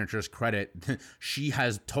property manager's credit, she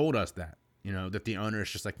has told us that, you know, that the owner is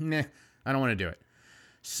just like, nah, I don't want to do it.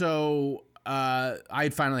 So I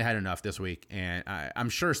finally had enough this week, and I'm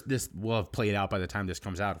sure this will have played out by the time this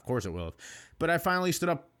comes out. Of course it will have. But I finally stood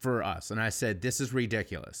up for us, and I said, this is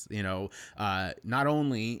ridiculous. You know, not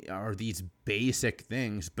only are these basic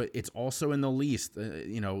things, but it's also in the lease.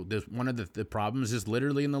 You know, there's one of the problems is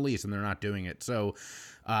literally in the lease, and they're not doing it. So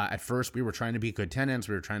at first we were trying to be good tenants.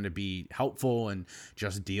 We were trying to be helpful and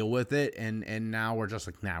just deal with it. And now we're just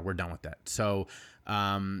like, nah, we're done with that. So,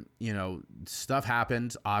 you know, stuff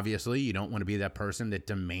happens. Obviously, you don't want to be that person that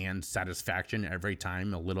demands satisfaction every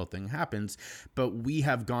time a little thing happens. But we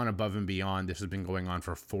have gone above and beyond. This has been going on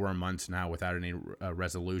for 4 months now without any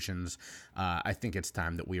resolutions. I think it's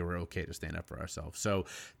time that we were okay to stand up for ourselves. So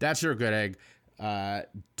that's your good egg.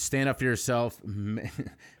 Stand up for yourself.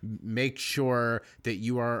 Make sure that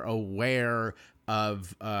you are aware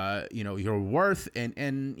of you know, your worth,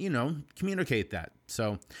 and you know, communicate that.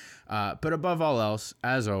 So but above all else,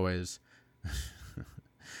 as always,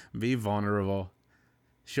 be vulnerable,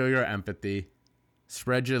 show your empathy,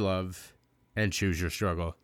 spread your love, and choose your struggle.